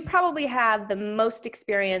 So you probably have the most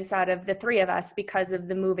experience out of the 3 of us because of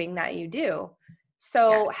the moving that you do.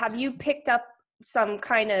 So yes. Have you picked up some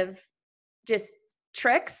kind of just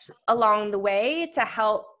tricks along the way to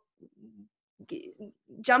help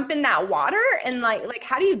jump in that water? And like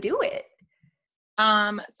how do you do it?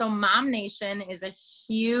 So Mom Nation is a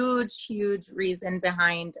huge, huge reason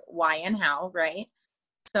behind why and how, right?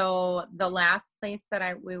 So the last place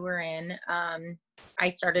that we were in, I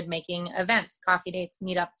started making events, coffee dates,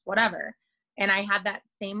 meetups, whatever. And I had that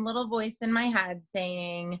same little voice in my head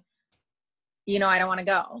saying, I don't want to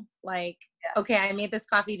go. Like, okay, I made this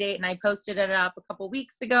coffee date and I posted it up a couple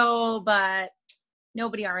weeks ago, but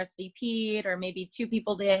nobody RSVP'd, or maybe 2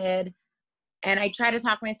 people did. And I try to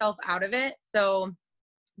talk myself out of it. So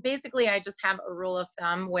basically I just have a rule of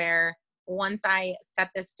thumb where once I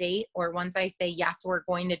set this date, or once I say, yes, we're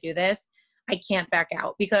going to do this, I can't back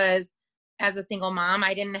out. Because as a single mom,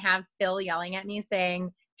 I didn't have Phil yelling at me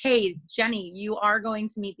saying, hey, Jenny, you are going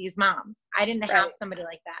to meet these moms. I didn't have somebody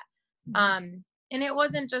like that. Mm-hmm. And it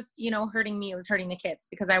wasn't just, hurting me, it was hurting the kids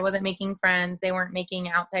because I wasn't making friends. They weren't making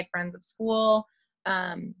outside friends of school.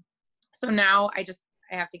 So now I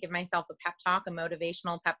have to give myself a pep talk, a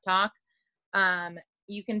motivational pep talk.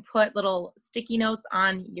 You can put little sticky notes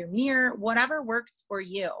on your mirror, whatever works for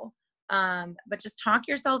you. But just talk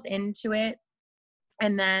yourself into it,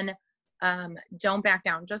 and then don't back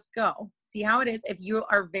down. Just go. See how it is. If you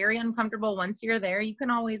are very uncomfortable once you're there, you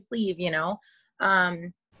can always leave,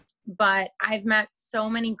 But I've met so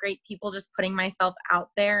many great people just putting myself out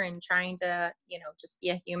there and trying to, just be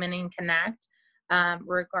a human and connect,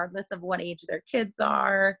 regardless of what age their kids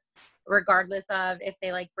are, regardless of if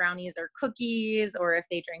they like brownies or cookies, or if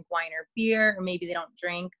they drink wine or beer, or maybe they don't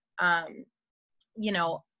drink.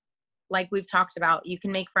 Like we've talked about, you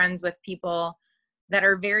can make friends with people that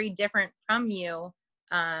are very different from you,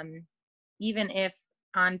 even if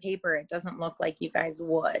on paper it doesn't look like you guys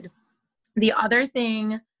would. The other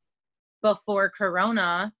thing before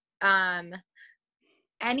Corona,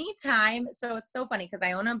 anytime, so it's so funny because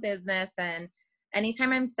I own a business, and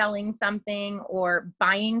anytime I'm selling something or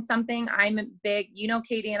buying something, I'm big,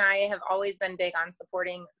 Katie and I have always been big on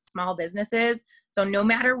supporting small businesses. So no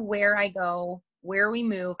matter where I go, where we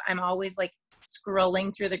move, I'm always like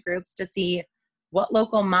scrolling through the groups to see what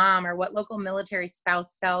local mom or what local military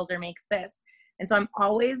spouse sells or makes this. And so I'm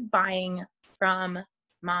always buying from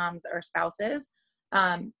moms or spouses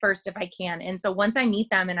first if I can. And so once I meet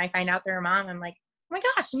them and I find out they're a mom, I'm like, oh my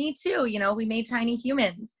gosh, me too. We made Tiny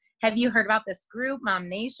Humans. Have you heard about this group, Mom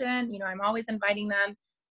Nation? I'm always inviting them.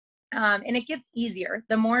 And it gets easier.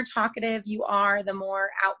 The more talkative you are, the more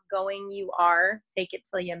outgoing you are. Fake it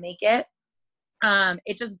till you make it.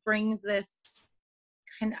 It just brings this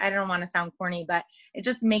kind of, I don't want to sound corny, but it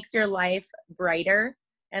just makes your life brighter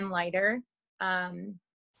and lighter.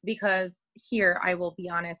 Because here, I will be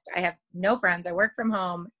honest, I have no friends. I work from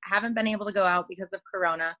home. I haven't been able to go out because of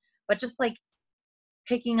Corona, but just like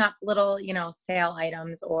picking up little, sale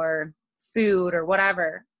items or food or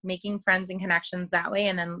whatever, making friends and connections that way,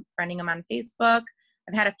 and then friending them on Facebook.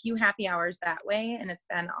 I've had a few happy hours that way, and it's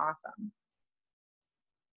been awesome.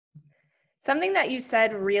 Something that you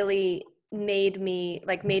said really made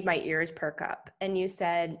my ears perk up. And you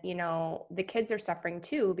said, the kids are suffering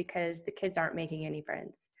too because the kids aren't making any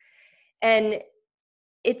friends. And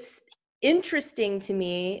it's interesting to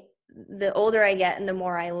me, the older I get and the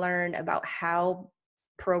more I learn about how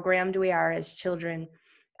programmed we are as children,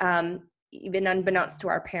 even unbeknownst to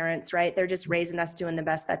our parents, right? They're just raising us doing the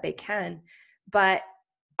best that they can. But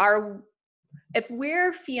if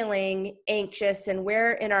we're feeling anxious and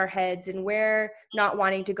we're in our heads and we're not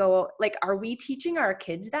wanting to go, are we teaching our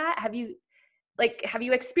kids that? Have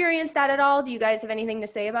you experienced that at all? Do you guys have anything to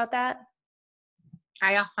say about that?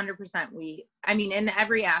 I 100%, in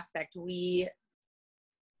every aspect,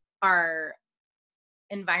 our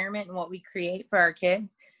environment and what we create for our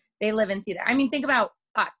kids, they live and see that. Think about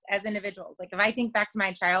us as individuals. If I think back to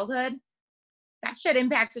my childhood, that shit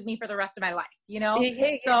impacted me for the rest of my life,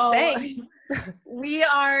 So we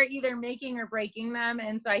are either making or breaking them.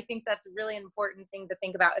 And so I think that's a really important thing to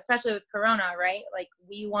think about, especially with Corona, right?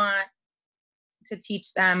 We want to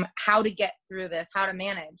teach them how to get through this, how to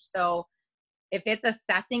manage. So if it's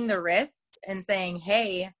assessing the risks and saying,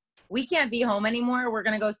 hey, we can't be home anymore, we're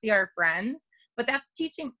going to go see our friends. But that's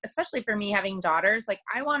teaching, especially for me having daughters,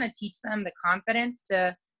 I want to teach them the confidence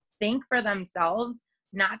to think for themselves,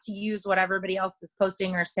 not to use what everybody else is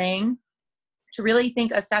posting or saying, to really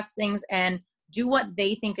think, assess things, and do what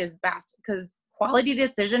they think is best. Because quality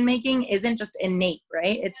decision-making isn't just innate,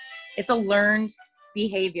 right? It's a learned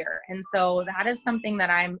behavior. And so that is something that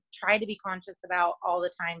I'm trying to be conscious about all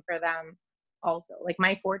the time for them also.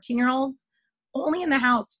 My 14-year-old's only in the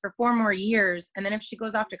house for 4 more years. And then if she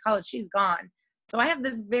goes off to college, she's gone. So I have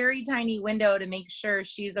this very tiny window to make sure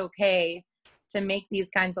she's okay to make these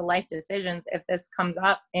kinds of life decisions if this comes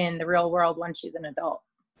up in the real world when she's an adult.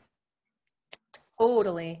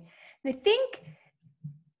 Totally. And I think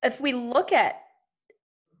if we look at,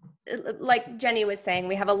 like Jenny was saying,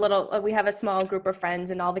 we have a small group of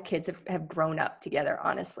friends and all the kids have grown up together,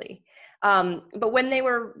 honestly. But when they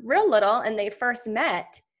were real little and they first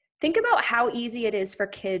met, think about how easy it is for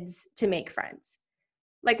kids to make friends.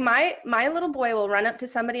 My little boy will run up to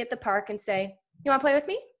somebody at the park and say, you want to play with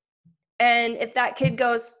me? And if that kid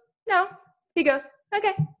goes, no, he goes,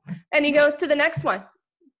 okay. And he goes to the next one.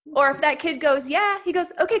 Or if that kid goes, yeah, he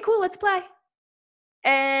goes, okay, cool, let's play.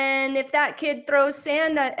 And if that kid throws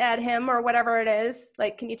sand at him or whatever it is,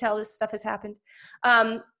 can you tell this stuff has happened?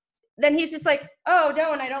 Then he's just like, oh,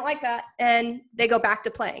 I don't like that. And they go back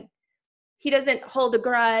to playing. He doesn't hold a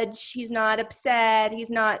grudge. He's not upset.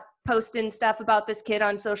 He's not posting stuff about this kid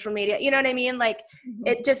on social media. You know what I mean?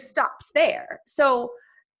 It just stops there. So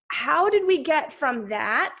how did we get from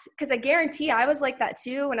that? Because I guarantee I was like that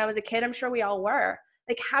too when I was a kid. I'm sure we all were.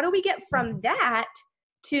 How do we get from that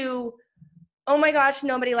to, oh my gosh,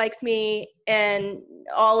 nobody likes me, and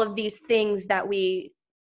all of these things that we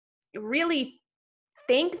really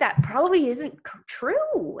think that probably isn't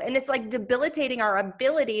true? And it's debilitating our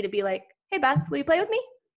ability to be like, hey, Beth, will you play with me?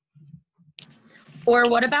 Or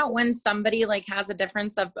what about when somebody has a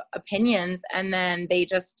difference of opinions and then they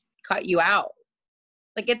just cut you out?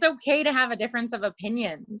 It's okay to have a difference of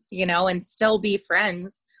opinions, and still be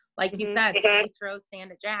friends. Like you said, somebody throws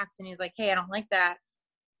sand at Jax and he's like, hey, I don't like that,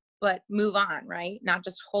 but move on, right? Not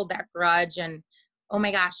just hold that grudge and, oh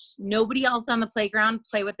my gosh, nobody else on the playground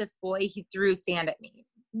play with this boy. He threw sand at me.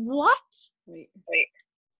 What? Wait.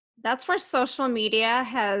 That's where social media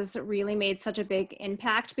has really made such a big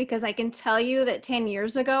impact, because I can tell you that 10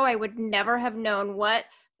 years ago, I would never have known what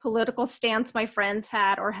political stance my friends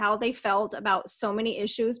had or how they felt about so many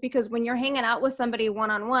issues, because when you're hanging out with somebody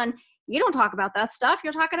one-on-one, you don't talk about that stuff.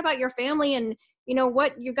 You're talking about your family and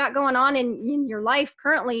what you got going on in your life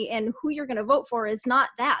currently, and who you're going to vote for is not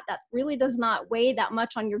that. That really does not weigh that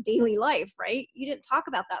much on your daily life, right? You didn't talk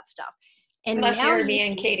about that stuff. And unless now you're me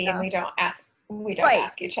and Katie stuff. And we don't Right.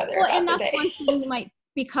 ask each other Well, about and the that's day. one thing you might,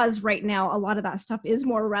 because right now a lot of that stuff is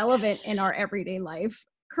more relevant in our everyday life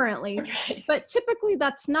currently. Right. But typically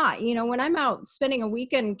that's not. When I'm out spending a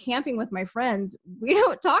weekend camping with my friends, we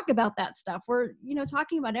don't talk about that stuff. We're,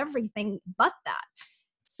 talking about everything but that.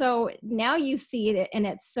 So now you see it, and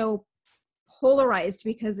it's so polarized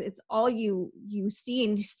because it's all you see,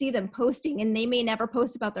 and you see them posting, and they may never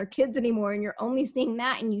post about their kids anymore, and you're only seeing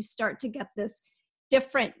that, and you start to get this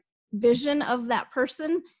different vision of that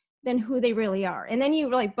person than who they really are. And then you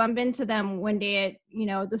like bump into them one day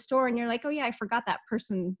at the store, and you're like, oh yeah, I forgot that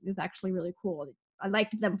person is actually really cool. I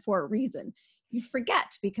liked them for a reason. You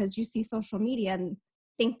forget because you see social media and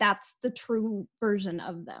think that's the true version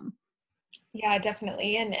of them. Yeah,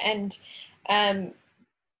 definitely. And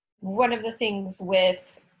one of the things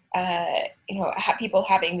with people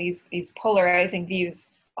having these polarizing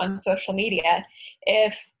views on social media,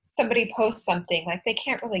 if somebody posts something, like, they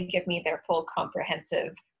can't really give me their full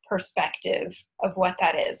comprehensive perspective of what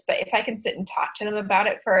that is. But if I can sit and talk to them about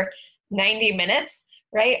it for 90 minutes,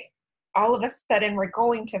 right, all of a sudden we're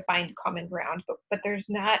going to find common ground. But there's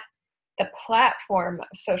not, the platform of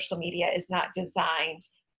social media is not designed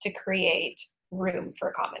to create room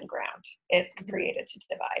for common ground. It's created to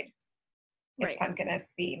divide. Right. If I'm going to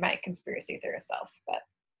be my conspiracy theorist self, but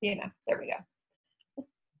there we go.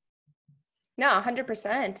 No,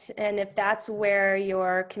 100%. And if that's where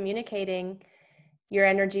you're communicating, your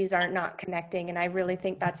energies aren't not connecting. And I really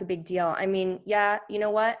think that's a big deal. I mean, yeah, you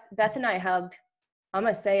know what? Beth and I hugged. I'm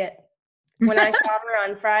going to say it. When I saw her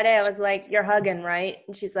on Friday, I was like, you're hugging, right?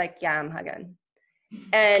 And she's like, yeah, I'm hugging.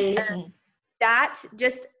 And that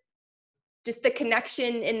just the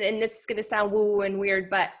connection, and this is going to sound woo and weird,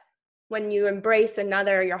 but when you embrace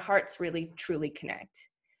another, your hearts really, truly connect.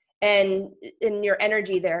 And your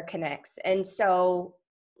energy there connects. And so,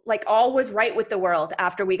 like, all was right with the world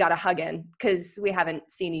after we got a hug in, because we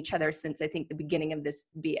haven't seen each other since I think the beginning of this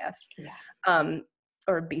BS. Yeah.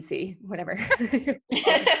 Or BC, whatever.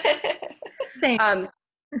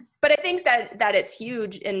 But I think that it's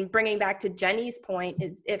huge. And bringing back to Jenny's point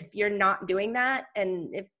is, if you're not doing that,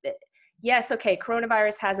 and yes, okay,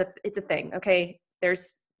 coronavirus it's a thing. Okay,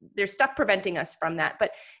 there's stuff preventing us from that.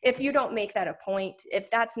 But if you don't make that a point, if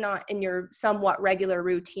that's not in your somewhat regular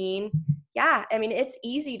routine, yeah, I mean, it's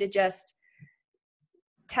easy to just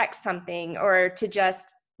text something or to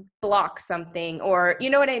just block something, or you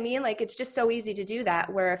know what I mean? Like, it's just so easy to do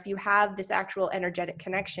that, where if you have this actual energetic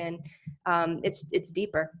connection, it's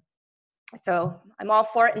deeper. So I'm all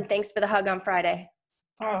for it. And thanks for the hug on Friday.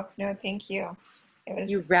 Oh, no, thank you. It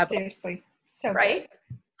was seriously so right.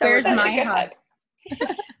 Good. So where's my hug?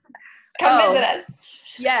 Come visit us.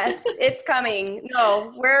 Yes, it's coming.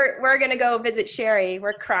 No, we're gonna go visit Sherry.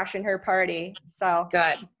 We're crashing her party. So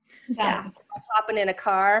good. Yeah, I'm hopping in a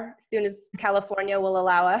car as soon as California will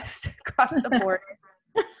allow us to cross the border.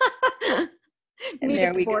 Meet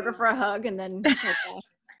at the border for a hug, and then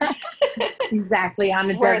exactly, on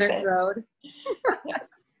the desert road.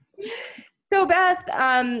 So Beth,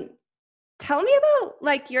 tell me about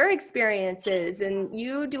like your experiences. And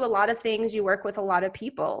you do a lot of things. You work with a lot of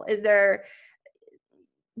people.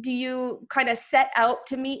 Do you kind of set out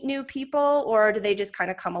to meet new people, or do they just kind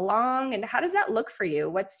of come along? And how does that look for you?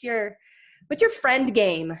 What's your friend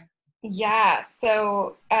game? Yeah.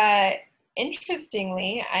 So,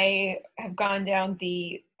 interestingly, I have gone down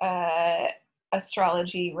the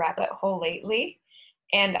astrology rabbit hole lately,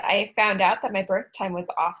 and I found out that my birth time was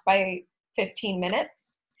off by 15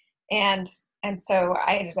 minutes. And so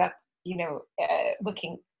I ended up,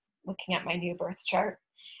 looking at my new birth chart,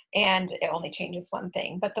 and it only changes one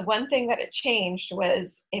thing. But the one thing that it changed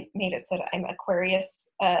was it made it so that I'm Aquarius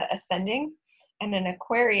ascending, and an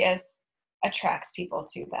Aquarius attracts people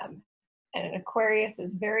to them. And an Aquarius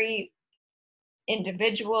is very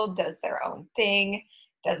individual, does their own thing,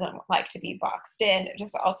 doesn't like to be boxed in,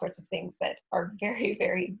 just all sorts of things that are very,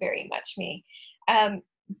 very, very much me.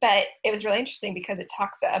 But it was really interesting because it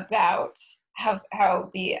talks about how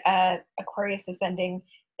the Aquarius ascending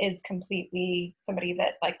is completely somebody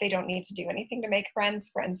that, like, they don't need to do anything to make friends.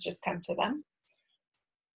 Friends just come to them.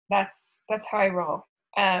 That's how I roll.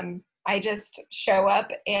 I just show up,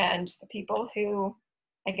 and the people who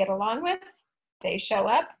I get along with, they show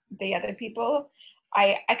up, the other people,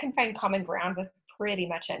 I can find common ground with pretty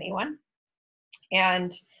much anyone.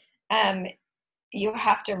 And you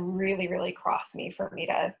have to really, really cross me for me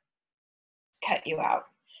to cut you out.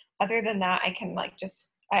 Other than that, I can like just,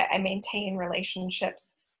 I maintain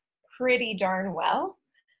relationships pretty darn well.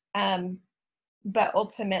 But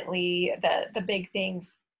ultimately the big thing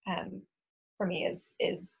for me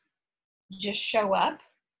is just show up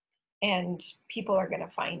and people are going to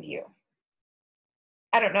find you.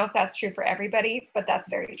 I don't know if that's true for everybody, but that's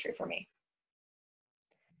very true for me.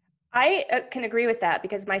 I can agree with that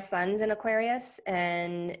because my son's an Aquarius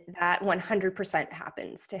and that 100%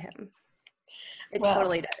 happens to him. It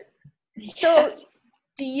totally does. Yes. So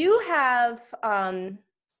do you have, how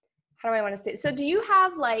do I want to say, so do you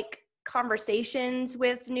have like conversations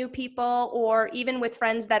with new people or even with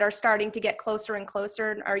friends that are starting to get closer and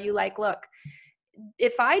closer? Are you like, look,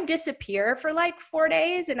 if I disappear for like 4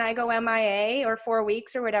 days and I go MIA or 4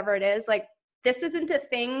 weeks or whatever it is, like, this isn't a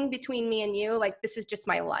thing between me and you. Like, this is just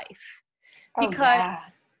my life. Because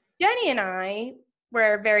Jenny and I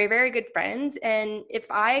were very, very good friends. And if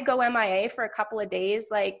I go MIA for a couple of days,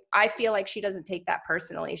 like, I feel like she doesn't take that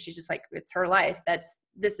personally. She's just like, it's her life.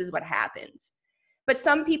 This is what happens. But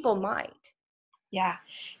some people might. Yeah.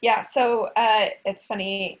 So it's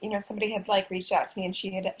funny, somebody had like reached out to me and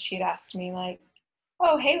she'd asked me like,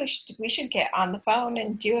 oh, hey, we should get on the phone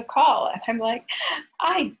and do a call. And I'm like,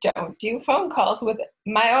 I don't do phone calls with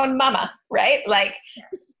my own mama, right? Like,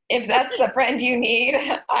 if that's the friend you need,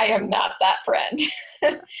 I am not that friend.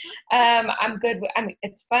 I'm good.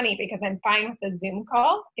 It's funny because I'm fine with a Zoom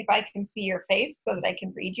call. If I can see your face so that I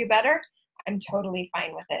can read you better, I'm totally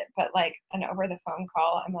fine with it. But like an over the phone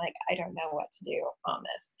call, I'm like, I don't know what to do on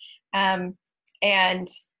this. And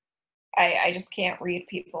I just can't read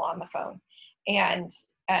people on the phone. And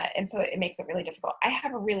so it makes it really difficult. I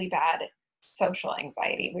have a really bad social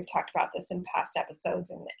anxiety. We've talked about this in past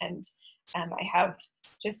episodes, and I have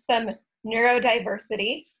just some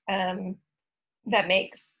neurodiversity that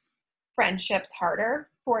makes friendships harder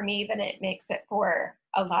for me than it makes it for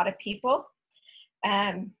a lot of people.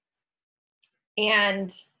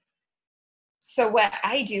 And so what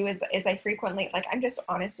I do is I frequently, like, I'm just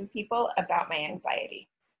honest with people about my anxiety.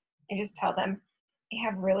 I just tell them I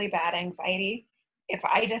have really bad anxiety. If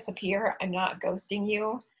I disappear, I'm not ghosting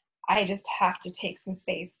you. I just have to take some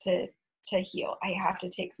space to heal. I have to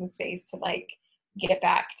take some space to like get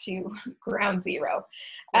back to ground zero.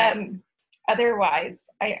 Right. Otherwise,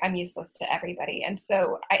 I'm useless to everybody. And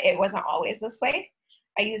so it wasn't always this way.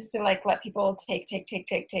 I used to like let people take,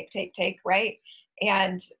 right?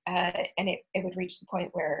 And it would reach the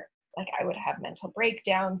point where like I would have mental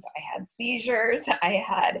breakdowns. I had seizures. I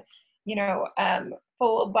had,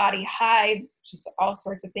 full body hives, just all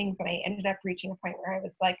sorts of things. And I ended up reaching a point where I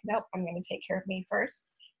was like, nope, I'm going to take care of me first.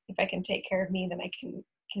 If I can take care of me, then I can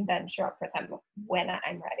then show up for them when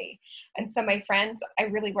I'm ready. And so my friends, I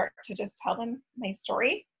really work to just tell them my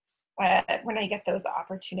story when I get those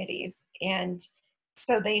opportunities. And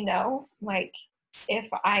so they know, like, if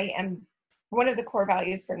I am, one of the core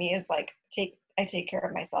values for me is like, I take care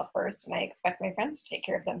of myself first, and I expect my friends to take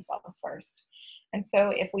care of themselves first. And so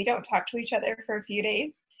if we don't talk to each other for a few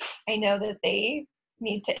days, I know that they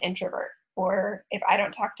need to introvert. Or if I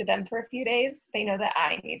don't talk to them for a few days, they know that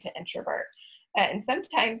I need to introvert. And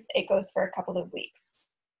sometimes it goes for a couple of weeks,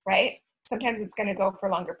 right? Sometimes it's going to go for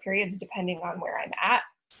longer periods depending on where I'm at.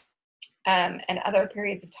 And other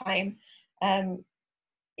periods of time,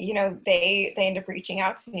 they end up reaching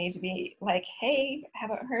out to me to be like, hey, I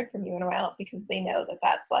haven't heard from you in a while, because they know that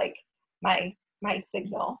that's like my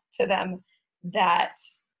signal to them that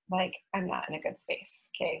like I'm not in a good space.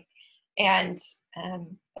 Okay. And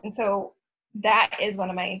so that is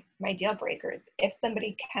one of my deal breakers. If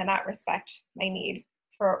somebody cannot respect my need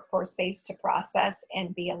for space to process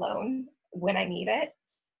and be alone when I need it,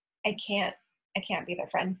 I can't be their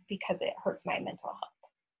friend, because it hurts my mental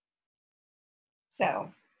health.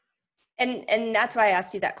 So. And that's why I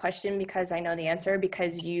asked you that question, because I know the answer,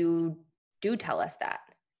 because you do tell us that.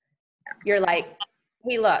 You're like,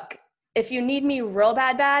 hey, look, if you need me real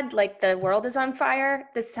bad, like the world is on fire,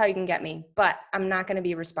 this is how you can get me. But I'm not going to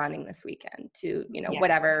be responding this weekend to,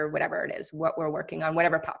 whatever it is, what we're working on,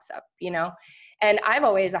 whatever pops up, And I've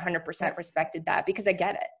always 100% respected that, because I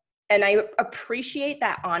get it. And I appreciate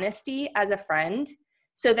that honesty as a friend.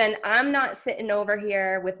 So then I'm not sitting over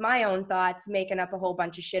here with my own thoughts, making up a whole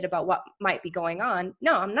bunch of shit about what might be going on.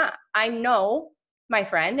 No, I'm not. I know my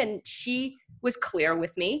friend, and she was clear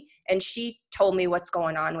with me, and she told me what's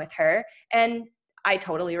going on with her, and I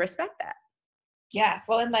totally respect that. Yeah.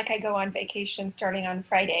 Well, and like I go on vacation starting on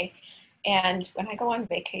Friday, and when I go on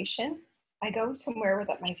vacation, I go somewhere where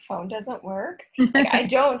that my phone doesn't work. Like, I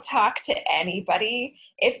don't talk to anybody.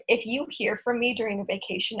 If you hear from me during a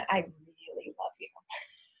vacation, I really love you,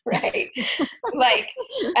 right? Like,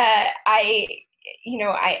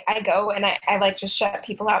 I go and I like just shut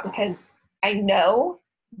people out, because I know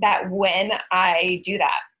that when I do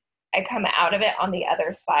that, I come out of it on the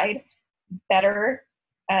other side better,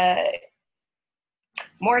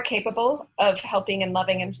 more capable of helping and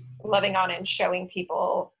loving on and showing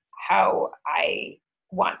people how I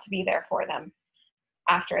want to be there for them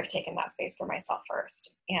after I've taken that space for myself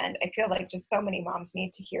first. And I feel like just so many moms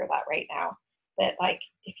need to hear that right now, that like,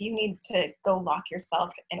 if you need to go lock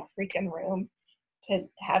yourself in a freaking room to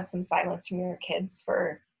have some silence from your kids,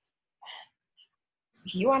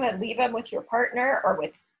 if you want to leave them with your partner or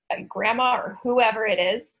with a grandma or whoever it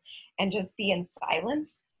is, and just be in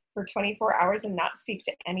silence for 24 hours and not speak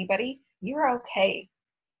to anybody, you're okay.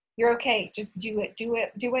 You're okay. Just do it.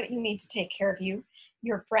 Do what you need to take care of you.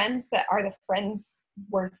 Your friends that are the friends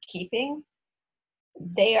worth keeping,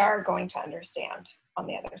 they are going to understand on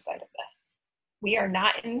the other side of this. We are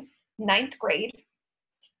not in 9th grade.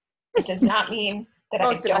 It does not mean that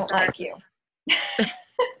I don't like you.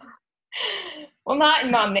 Well, not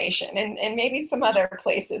in Mom Nation, and maybe some other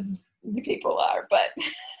places people are, but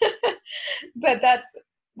but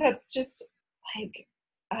that's just like,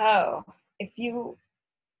 oh, if you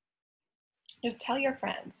just tell your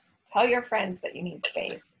friends that you need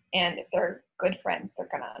space, and if they're good friends, they're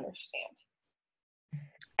gonna understand.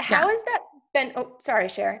 How has that been? Oh, sorry,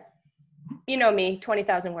 Cher. You know me,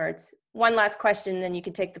 20,000 words. One last question, then you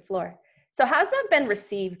can take the floor. So how's that been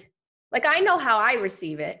received? Like, I know how I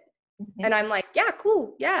receive it. Mm-hmm. And I'm like, yeah,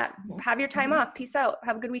 cool. Yeah. Mm-hmm. Have your time off. Peace out.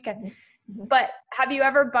 Have a good weekend. Mm-hmm. But have you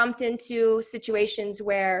ever bumped into situations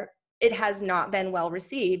where it has not been well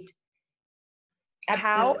received?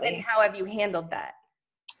 Absolutely. How have you handled that?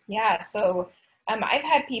 Yeah. So I've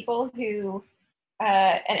had people who,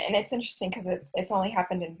 and it's interesting because it's only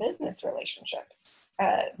happened in business relationships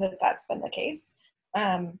that's been the case,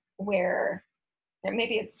 where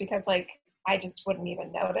maybe it's because like, I just wouldn't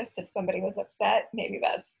even notice if somebody was upset. Maybe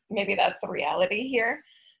that's the reality here.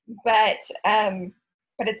 But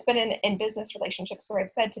it's been in business relationships where I've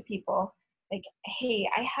said to people like, hey,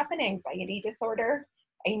 I have an anxiety disorder.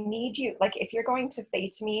 I need you, like, if you're going to say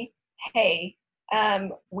to me, hey,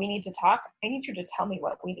 we need to talk, I need you to tell me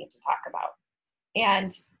what we need to talk about.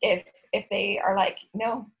 And if they are like,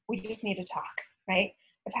 no, we just need to talk, right?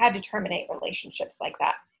 I've had to terminate relationships like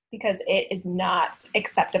that, because it is not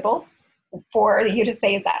acceptable for you to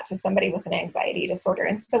say that to somebody with an anxiety disorder.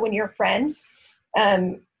 And so when you're friends,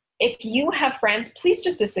 if you have friends, please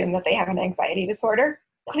just assume that they have an anxiety disorder.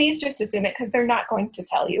 Please just assume it, because they're not going to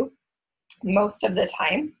tell you most of the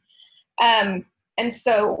time. And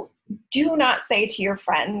so do not say to your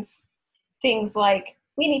friends things like,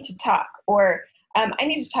 we need to talk, or I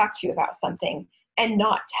need to talk to you about something, and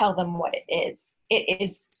not tell them what it is. It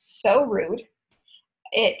is so rude.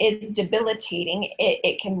 It is debilitating.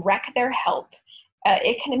 It can wreck their health.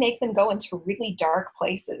 It can make them go into really dark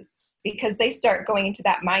places, because they start going into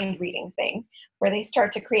that mind reading thing where they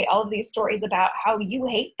start to create all of these stories about how you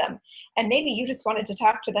hate them. And maybe you just wanted to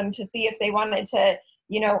talk to them to see if they wanted to,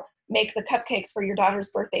 make the cupcakes for your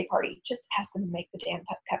daughter's birthday party. Just ask them to make the damn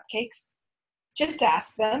cupcakes. Just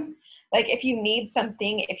ask them. Like, if you need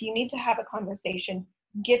something, if you need to have a conversation,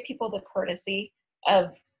 give people the courtesy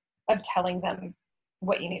of telling them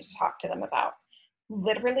what you need to talk to them about.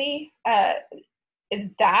 Literally,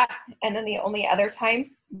 that, and then the only other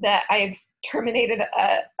time that I've terminated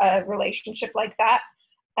a relationship like that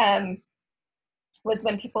was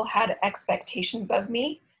when people had expectations of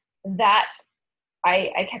me that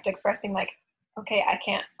I kept expressing like, okay, I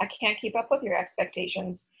can't keep up with your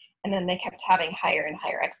expectations. And then they kept having higher and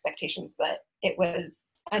higher expectations that it was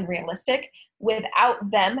unrealistic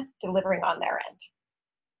without them delivering on their end.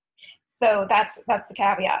 So that's the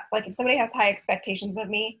caveat. Like, if somebody has high expectations of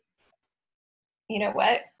me, you know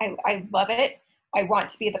what? I love it. I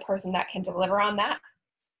want to be the person that can deliver on that.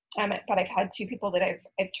 But I've had 2 people that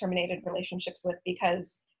I've terminated relationships with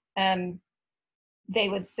because they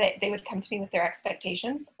would come to me with their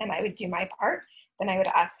expectations, and I would do my part. Then I would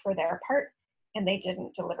ask for their part, and they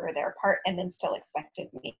didn't deliver their part, and then still expected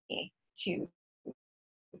me to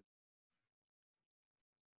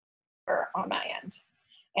on my end.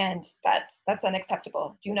 And that's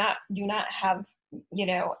unacceptable. Do not have,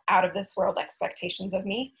 out of this world expectations of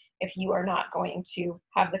me if you are not going to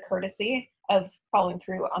have the courtesy of following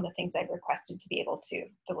through on the things I've requested to be able to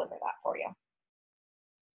deliver that for you.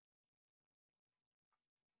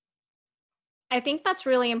 I think that's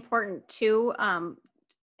really important too.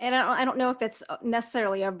 and I don't know if it's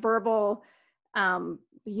necessarily a verbal,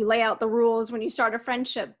 you lay out the rules when you start a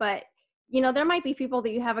friendship, but there might be people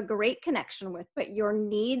that you have a great connection with, but your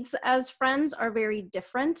needs as friends are very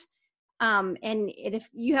different. And if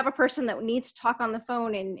you have a person that needs to talk on the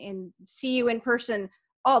phone and see you in person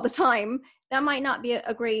all the time, that might not be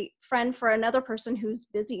a great friend for another person who's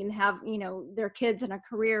busy and have, their kids and a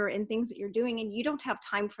career and things that you're doing, and you don't have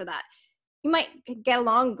time for that. You might get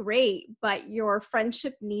along great, but your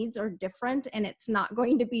friendship needs are different, and it's not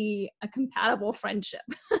going to be a compatible friendship.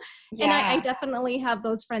 Yeah. And I definitely have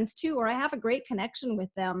those friends too, or I have a great connection with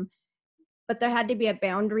them, but there had to be a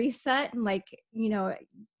boundary set. Like,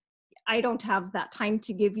 I don't have that time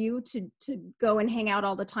to give you to go and hang out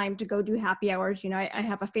all the time, to go do happy hours. I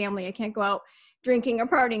have a family. I can't go out drinking or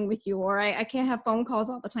partying with you, or I can't have phone calls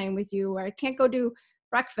all the time with you, or I can't go do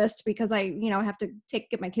breakfast because I have to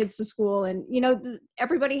get my kids to school. And,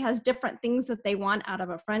 everybody has different things that they want out of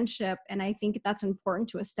a friendship. And I think that's important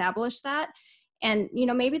to establish that. And,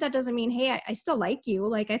 maybe that doesn't mean, hey, I still like you.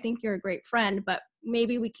 Like, I think you're a great friend, but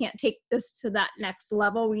maybe we can't take this to that next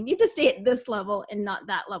level. We need to stay at this level and not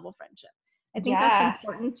that level friendship. I think that's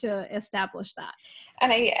important to establish that.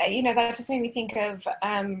 And that just made me think of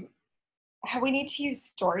how we need to use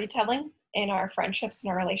storytelling in our friendships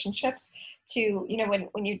and our relationships to,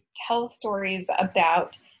 when you tell stories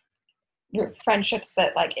about your friendships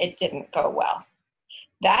that like it didn't go well,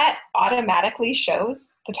 that automatically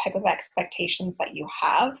shows the type of expectations that you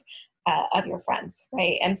have of your friends,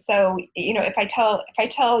 right? And so, if I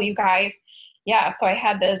tell you guys, so I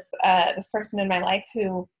had this person in my life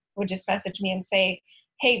who would just message me and say,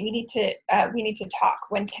 hey, we need to talk.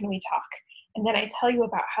 When can we talk? And then I tell you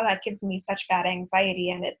about how that gives me such bad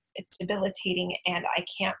anxiety, and it's debilitating, and I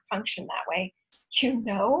can't function that way.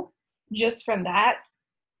 Just from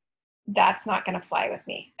that's not going to fly with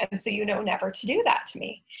me. And so never to do that to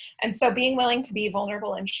me. And so being willing to be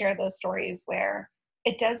vulnerable and share those stories where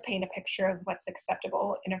it does paint a picture of what's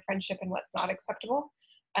acceptable in a friendship and what's not acceptable,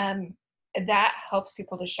 that helps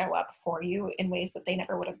people to show up for you in ways that they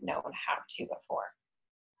never would have known how to before.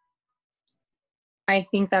 I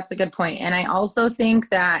think that's a good point. And I also think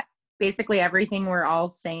that basically everything we're all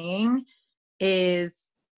saying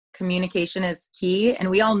is communication is key. And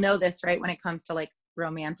we all know this, right? When it comes to like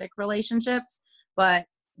romantic relationships, but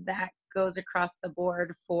that goes across the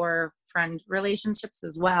board for friend relationships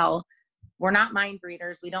as well. We're not mind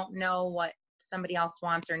readers. We don't know what somebody else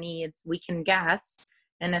wants or needs. We can guess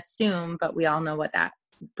and assume, but we all know what that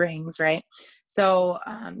brings, right? So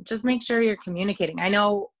just make sure you're communicating. I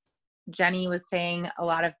know Jenny was saying a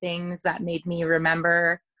lot of things that made me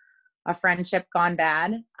remember a friendship gone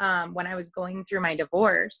bad. When I was going through my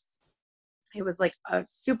divorce, it was like a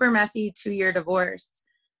super messy 2-year divorce.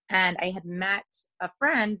 And I had met a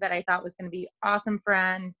friend that I thought was going to be an awesome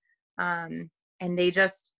friend. And they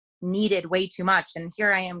just needed way too much. And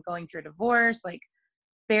here I am going through a divorce, like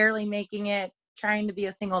barely making it, trying to be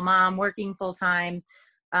a single mom, working full time.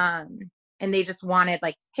 And they just wanted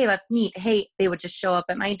like, hey, let's meet. Hey, they would just show up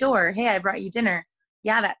at my door. Hey, I brought you dinner.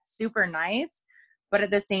 Yeah, that's super nice. But at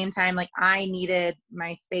the same time, like I needed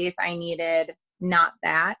my space. I needed not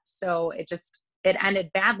that. So it ended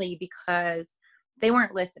badly because they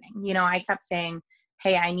weren't listening. I kept saying,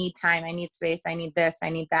 hey, I need time. I need space. I need this. I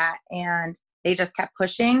need that. And they just kept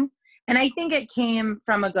pushing. And I think it came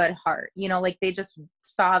from a good heart, like they just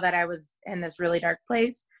saw that I was in this really dark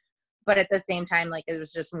place. But at the same time, like it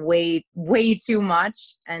was just way, way too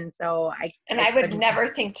much. And so I would never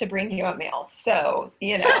think to bring you a meal. So,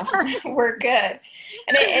 we're good.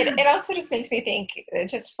 And it also just makes me think,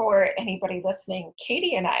 just for anybody listening,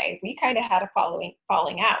 Katie and I, we kind of had a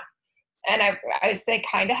falling out. And I say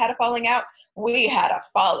kind of had a falling out. We had a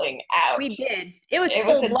falling out. We did. It was a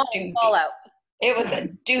doozy. Fallout. It was a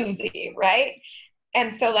doozy, right?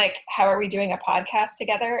 And so like, how are we doing a podcast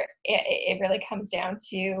together? It really comes down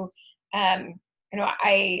to,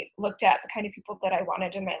 I looked at the kind of people that I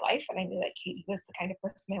wanted in my life, and I knew that Katie was the kind of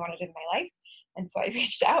person I wanted in my life. And so I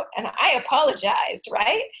reached out and I apologized,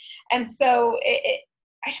 right? And so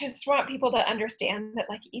I just want people to understand that,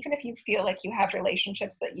 like, even if you feel like you have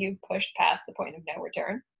relationships that you've pushed past the point of no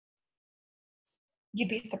return, you'd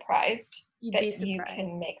be surprised you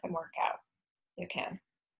can make them work out. You can.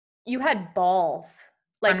 You had balls,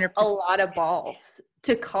 like 100%. A lot of balls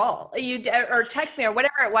to call you or text me or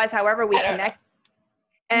whatever it was, however we connect.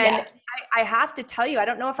 And I have to tell you, I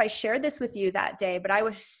don't know if I shared this with you that day, but I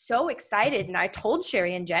was so excited. And I told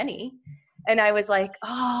Sherry and Jenny, and I was like,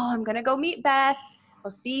 oh, I'm going to go meet Beth. We'll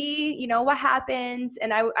see, what happens.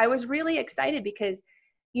 And I was really excited because,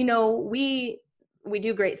 we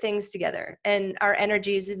do great things together, and our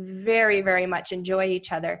energies very, very much enjoy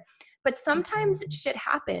each other. But sometimes shit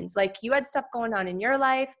happens. Like, you had stuff going on in your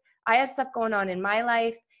life. I had stuff going on in my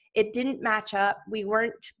life. It didn't match up. We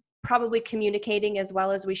weren't probably communicating as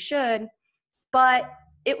well as we should, but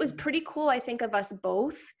it was pretty cool, I think, of us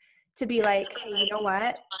both to be like, hey, you know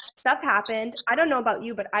what? Stuff happened. I don't know about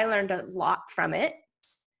you, but I learned a lot from it.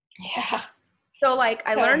 Yeah. So like,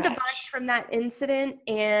 I learned much. a bunch from that incident,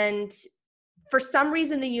 and for some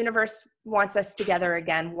reason the universe wants us together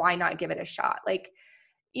again. Why not give it a shot? Like,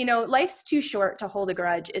 you know, life's too short to hold a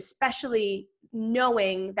grudge, especially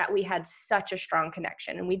knowing that we had such a strong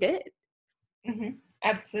connection, and we did. Mm-hmm.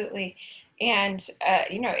 Absolutely. And,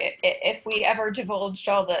 you know, if we ever divulged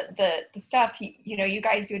all the stuff, you know, you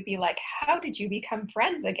guys would be like, how did you become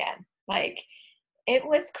friends again? Like, it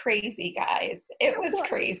was crazy, guys. It was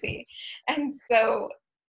crazy. And so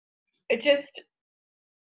I just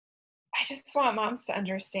want moms to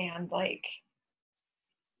understand, like,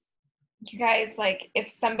 you guys, like, if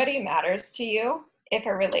somebody matters to you, if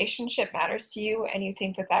a relationship matters to you, and you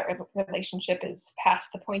think that relationship is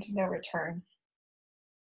past the point of no return,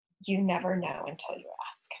 you never know until you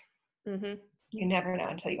ask. Mm-hmm. You never know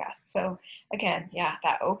until you ask. So again, yeah,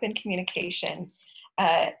 that open communication,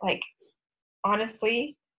 like,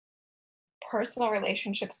 honestly, personal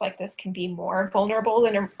relationships like this can be more vulnerable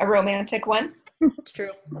than a romantic one. It's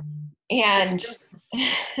true. And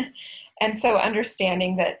and so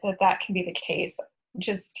understanding that can be the case,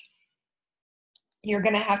 just, you're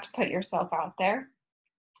going to have to put yourself out there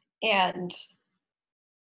and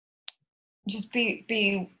just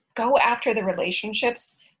go after the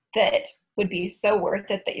relationships that would be so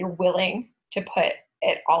worth it that you're willing to put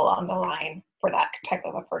it all on the line for that type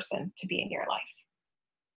of a person to be in your life.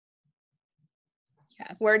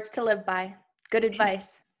 Yes. Words to live by. Good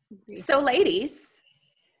advice. So ladies,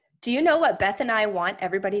 do you know what Beth and I want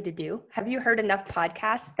everybody to do? Have you heard enough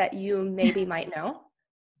podcasts that you maybe might know?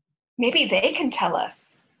 Maybe they can tell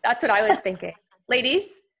us. That's what I was thinking. Ladies,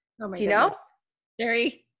 do you know?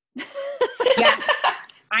 Jerry. Yeah.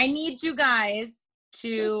 I need you guys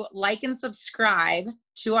to like and subscribe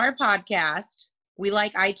to our podcast. We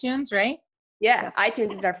like iTunes, right? Yeah,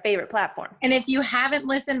 iTunes is our favorite platform. And if you haven't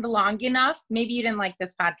listened long enough, maybe you didn't like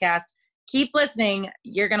this podcast, keep listening.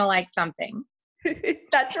 You're going to like something.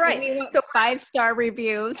 That's right. So 5-star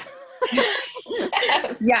reviews.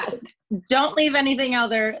 Yes. Don't leave anything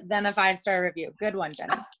other than a 5-star review. Good one,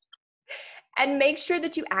 Jenny. And make sure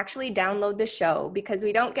that you actually download the show, because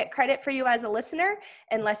we don't get credit for you as a listener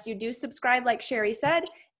unless you do subscribe, like Sherry said,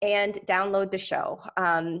 and download the show.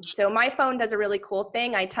 So my phone does a really cool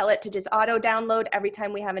thing. I tell it to just auto download every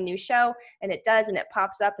time we have a new show, and it does, and it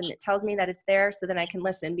pops up and it tells me that it's there so then I can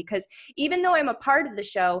listen, because even though I'm a part of the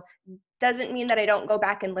show, doesn't mean that I don't go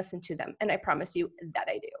back and listen to them. And I promise you that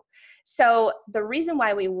I do. So the reason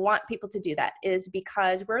why we want people to do that is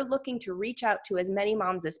because we're looking to reach out to as many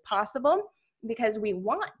moms as possible, because we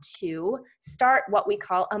want to start what we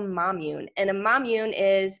call a mommune. And a mommune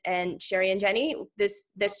is, and Sherry and Jenny, this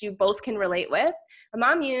you both can relate with, a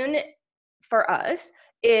mommune for us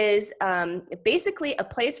is basically a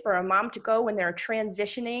place for a mom to go when they're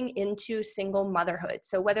transitioning into single motherhood.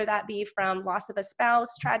 So whether that be from loss of a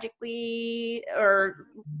spouse tragically, or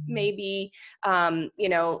maybe,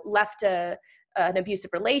 left an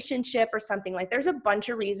abusive relationship or something, like, there's a bunch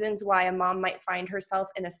of reasons why a mom might find herself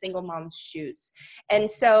in a single mom's shoes. And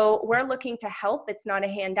so we're looking to help. It's not a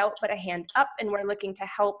handout, but a hand up. And we're looking to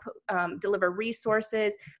help deliver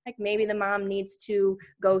resources. Like, maybe the mom needs to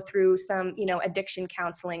go through some, addiction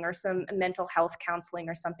counseling or some mental health counseling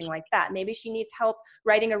or something like that. Maybe she needs help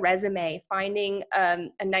writing a resume, finding a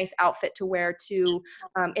nice outfit to wear to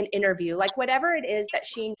an interview, like whatever it is that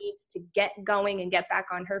she needs to get going and get back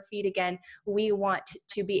on her feet again. We want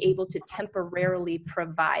to be able to temporarily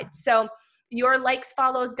provide. So your likes,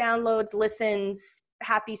 follows, downloads, listens,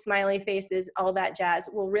 happy smiley faces, all that jazz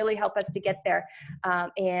will really help us to get there.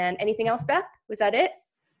 And anything else, Beth? Was that it?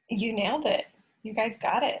 You nailed it. You guys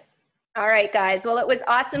got it. All right, guys. Well, it was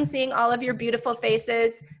awesome seeing all of your beautiful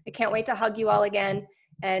faces. I can't wait to hug you all again.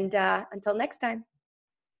 And until next time.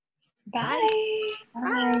 Bye.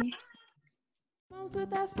 Bye. Moms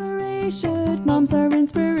with aspiration, moms are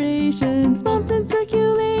inspirations, moms in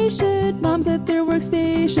circulation, moms at their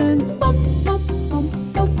workstations. Mom, mom,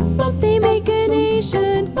 mom, mom, mom, they make a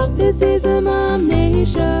nation. Mom, this is a mom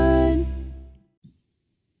nation.